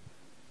believe.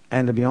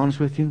 And to be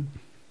honest with you,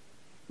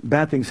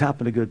 bad things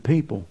happen to good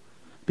people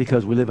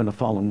because we live in a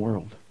fallen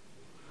world.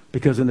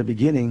 Because in the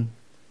beginning,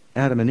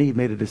 Adam and Eve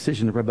made a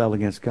decision to rebel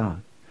against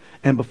God.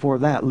 And before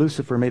that,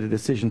 Lucifer made a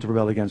decision to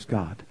rebel against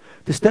God.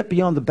 To step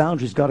beyond the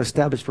boundaries God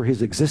established for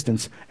his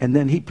existence, and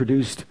then he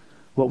produced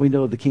what we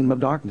know the kingdom of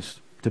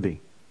darkness to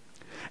be.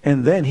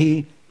 And then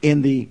he,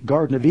 in the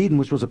Garden of Eden,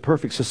 which was a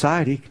perfect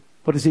society,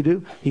 what does he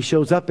do? He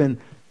shows up and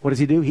what does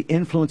he do? He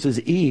influences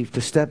Eve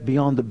to step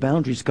beyond the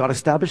boundaries God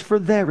established for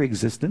their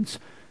existence.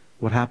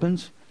 What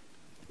happens?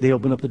 They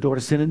open up the door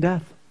to sin and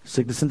death,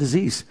 sickness and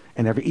disease,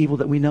 and every evil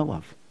that we know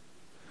of.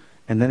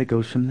 And then it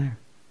goes from there.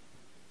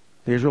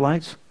 The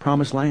Israelites,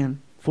 promised land,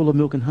 full of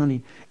milk and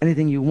honey,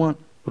 anything you want,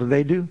 what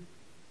do?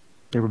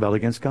 They rebel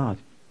against God.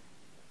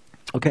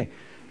 Okay,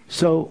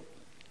 so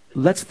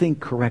let's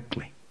think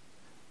correctly.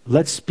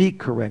 Let's speak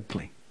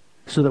correctly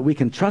so that we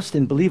can trust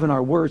and believe in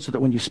our words so that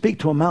when you speak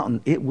to a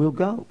mountain, it will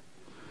go.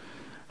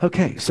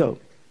 Okay, so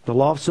the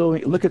law of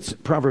sowing, look at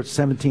Proverbs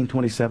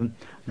 17:27.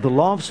 The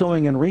law of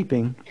sowing and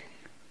reaping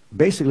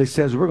basically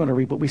says we're going to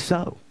reap what we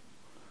sow.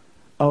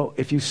 Oh,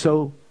 if you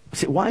sow,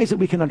 see, why is it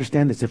we can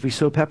understand this? If we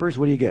sow peppers,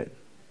 what do you get?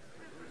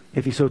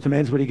 If you sow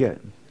tomatoes, what do you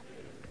get?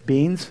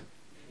 Beans?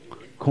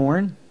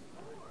 Corn?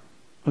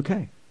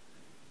 Okay.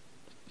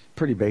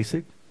 Pretty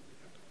basic.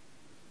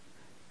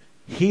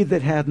 He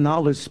that hath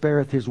knowledge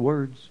spareth his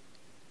words,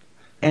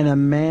 and a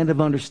man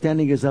of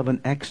understanding is of an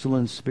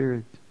excellent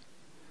spirit.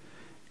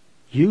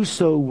 You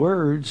sow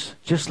words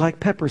just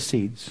like pepper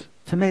seeds,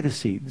 tomato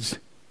seeds,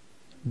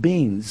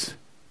 beans,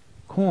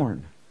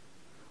 corn.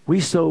 We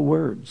sow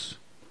words.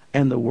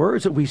 And the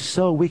words that we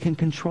sow, we can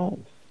control.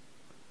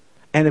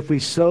 And if we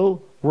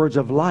sow words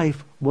of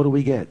life, what do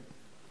we get?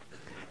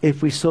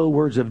 If we sow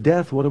words of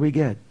death, what do we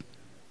get?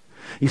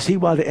 You see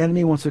why the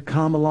enemy wants to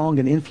come along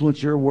and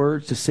influence your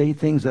words to say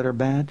things that are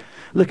bad?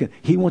 Look,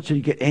 he wants you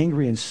to get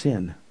angry and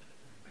sin.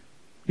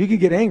 You can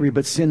get angry,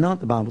 but sin not,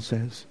 the Bible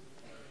says.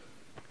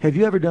 Have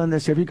you ever done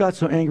this? Have you got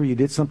so angry you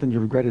did something you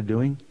regretted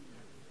doing?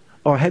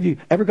 Or have you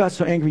ever got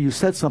so angry you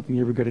said something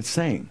you regretted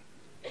saying?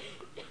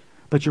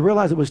 But you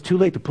realize it was too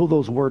late to pull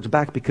those words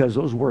back because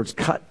those words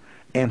cut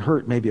and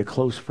hurt maybe a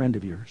close friend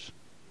of yours.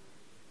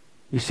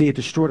 You see, it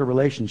destroyed a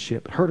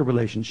relationship, hurt a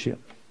relationship.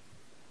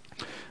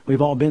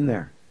 We've all been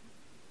there.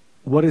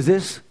 What is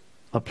this?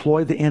 A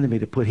ploy of the enemy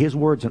to put his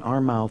words in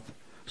our mouth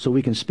so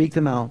we can speak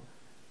them out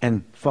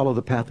and follow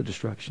the path of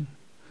destruction.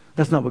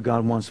 That's not what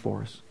God wants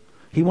for us.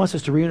 He wants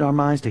us to read our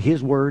minds to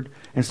his word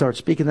and start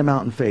speaking them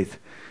out in faith.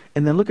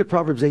 And then look at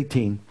Proverbs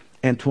 18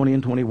 and 20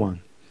 and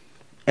 21.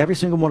 Every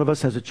single one of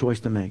us has a choice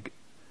to make.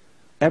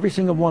 Every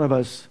single one of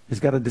us has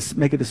got to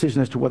make a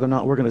decision as to whether or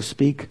not we're going to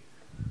speak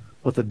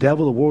what the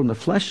devil, the world, and the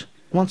flesh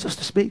wants us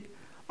to speak,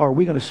 or are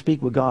we going to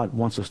speak what God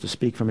wants us to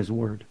speak from his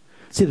word?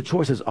 See, the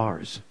choice is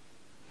ours.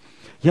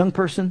 Young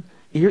person,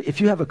 if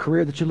you have a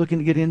career that you're looking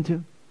to get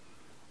into,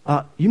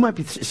 you might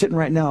be sitting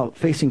right now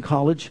facing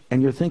college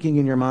and you're thinking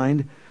in your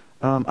mind,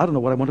 I don't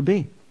know what I want to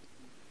be.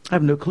 I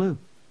have no clue.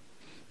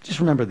 Just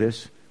remember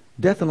this.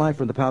 Death and life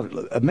are in the power.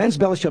 A man's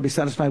belly shall be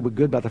satisfied with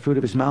good by the fruit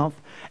of his mouth,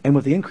 and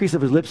with the increase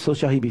of his lips so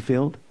shall he be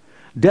filled.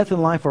 Death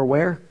and life are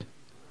where?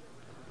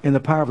 In the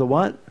power of the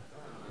what?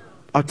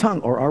 Our tongue,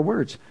 or our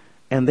words.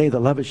 And they that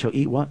love it shall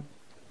eat what?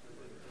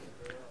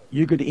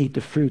 You're going to eat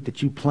the fruit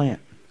that you plant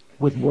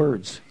with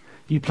words.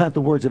 You plant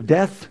the words of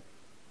death,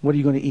 what are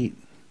you going to eat?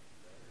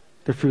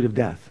 The fruit of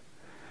death.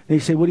 And you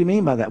say, what do you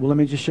mean by that? Well, let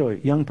me just show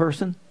you. Young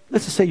person,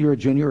 let's just say you're a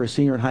junior or a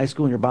senior in high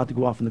school and you're about to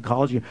go off into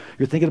college. You're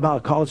thinking about a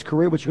college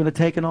career, what you're going to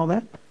take and all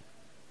that.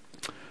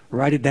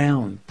 Write it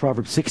down.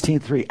 Proverbs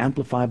 16:3,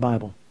 Amplified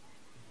Bible.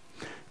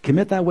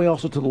 Commit thy way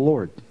also to the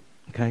Lord.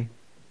 Okay?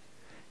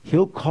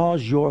 He'll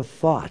cause your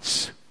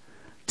thoughts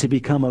to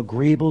become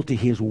agreeable to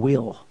His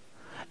will,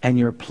 and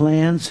your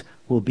plans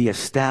will be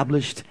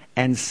established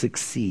and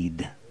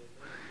succeed.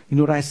 You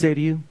know what I say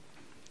to you?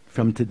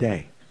 From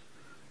today,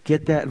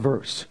 get that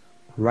verse,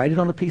 write it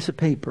on a piece of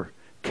paper,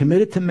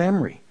 commit it to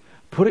memory,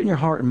 put it in your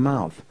heart and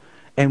mouth,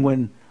 and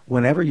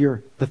whenever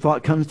the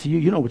thought comes to you,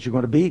 you know what you're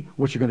going to be,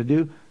 what you're going to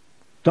do.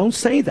 Don't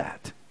say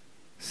that.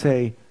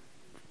 Say,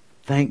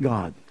 thank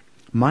God,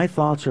 my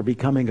thoughts are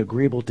becoming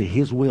agreeable to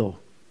His will,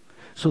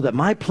 so that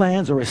my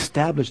plans are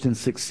established and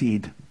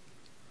succeed.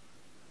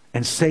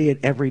 And say it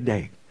every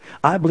day.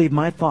 I believe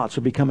my thoughts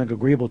are becoming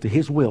agreeable to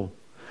His will,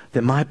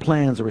 that my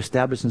plans are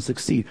established and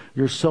succeed.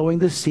 You're sowing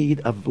the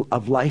seed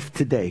of life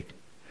today,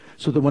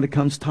 so that when it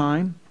comes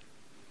time,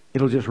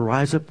 it'll just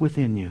rise up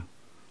within you.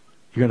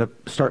 You're going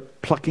to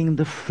start plucking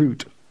the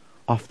fruit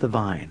off the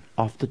vine,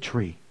 off the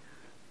tree.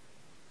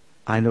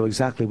 I know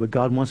exactly what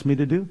God wants me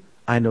to do.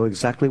 I know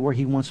exactly where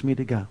He wants me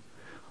to go.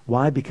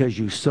 Why? Because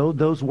you sowed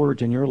those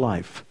words in your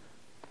life.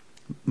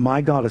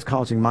 My God is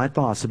causing my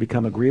thoughts to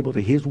become agreeable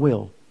to His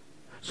will,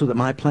 so that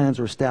my plans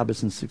are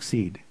established and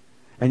succeed.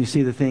 And you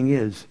see, the thing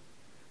is,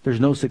 there's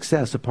no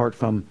success apart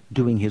from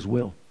doing His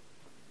will.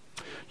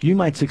 You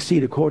might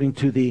succeed according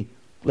to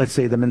let's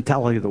say, the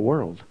mentality of the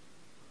world.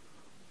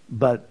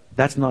 But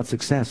that's not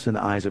success in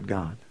the eyes of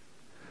God.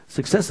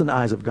 Success in the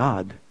eyes of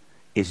God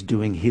is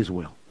doing His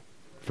will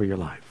for your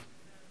life.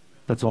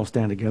 Let's all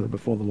stand together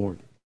before the Lord.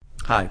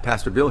 Hi,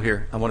 Pastor Bill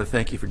here. I want to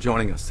thank you for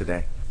joining us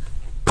today.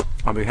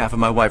 On behalf of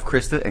my wife,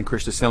 Krista, and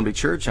Christian Assembly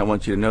Church, I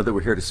want you to know that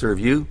we're here to serve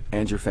you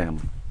and your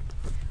family.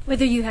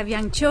 Whether you have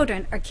young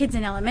children or kids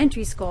in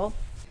elementary school,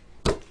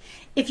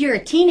 if you're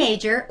a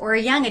teenager or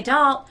a young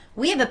adult,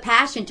 we have a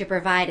passion to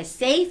provide a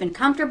safe and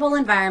comfortable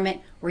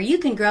environment where you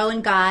can grow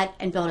in God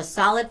and build a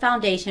solid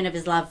foundation of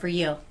His love for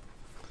you.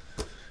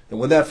 And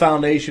with that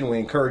foundation, we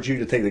encourage you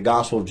to take the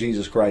gospel of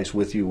Jesus Christ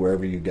with you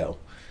wherever you go.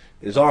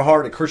 It is our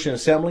heart at Christian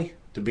Assembly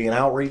to be an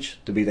outreach,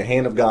 to be the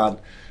hand of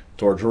God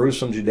toward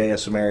Jerusalem, Judea,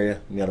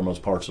 Samaria, and the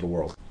uttermost parts of the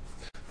world.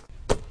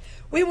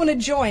 We want to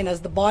join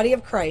as the body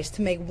of Christ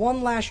to make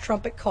one last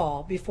trumpet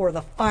call before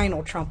the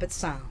final trumpet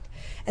sound,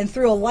 and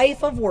through a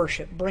life of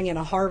worship bring in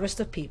a harvest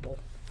of people.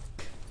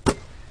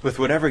 With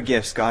whatever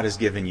gifts God has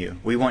given you,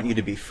 we want you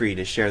to be free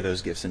to share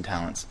those gifts and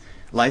talents.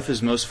 Life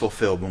is most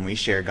fulfilled when we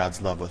share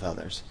God's love with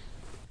others.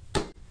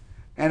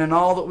 And in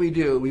all that we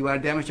do, we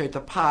want to demonstrate the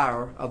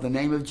power of the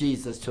name of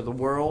Jesus to the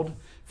world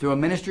through a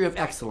ministry of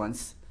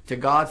excellence, to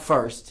God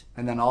first,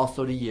 and then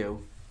also to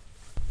you.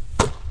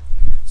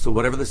 So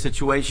whatever the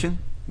situation,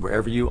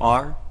 wherever you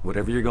are,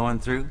 whatever you're going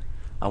through,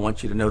 I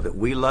want you to know that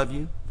we love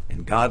you,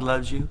 and God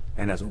loves you,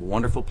 and has a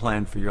wonderful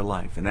plan for your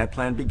life. And that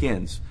plan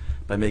begins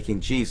by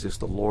making Jesus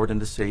the Lord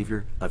and the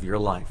Savior of your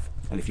life.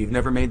 And if you've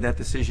never made that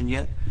decision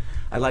yet,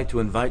 I'd like to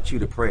invite you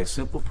to pray a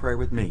simple prayer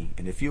with me.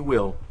 And if you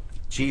will,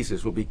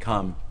 Jesus will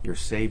become your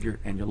Savior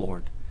and your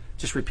Lord.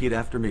 Just repeat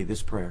after me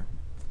this prayer.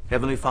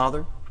 Heavenly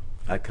Father,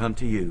 I come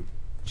to you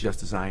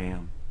just as I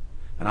am.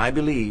 And I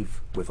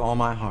believe with all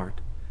my heart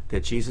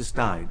that Jesus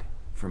died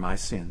for my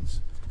sins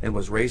and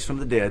was raised from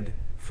the dead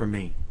for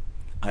me.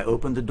 I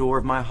open the door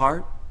of my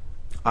heart.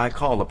 I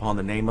call upon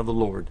the name of the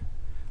Lord.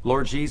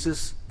 Lord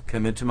Jesus,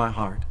 come into my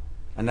heart.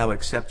 I now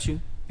accept you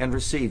and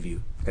receive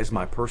you as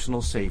my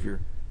personal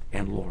Savior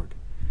and Lord.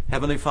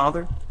 Heavenly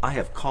Father, I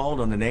have called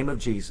on the name of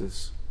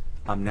Jesus.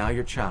 I'm now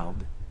your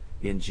child.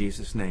 In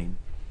Jesus' name,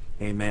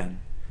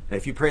 amen. Now,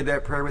 if you prayed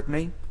that prayer with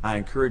me, I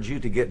encourage you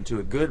to get into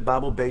a good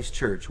Bible-based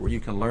church where you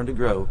can learn to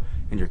grow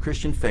in your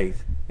Christian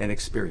faith and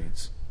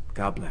experience.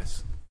 God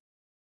bless.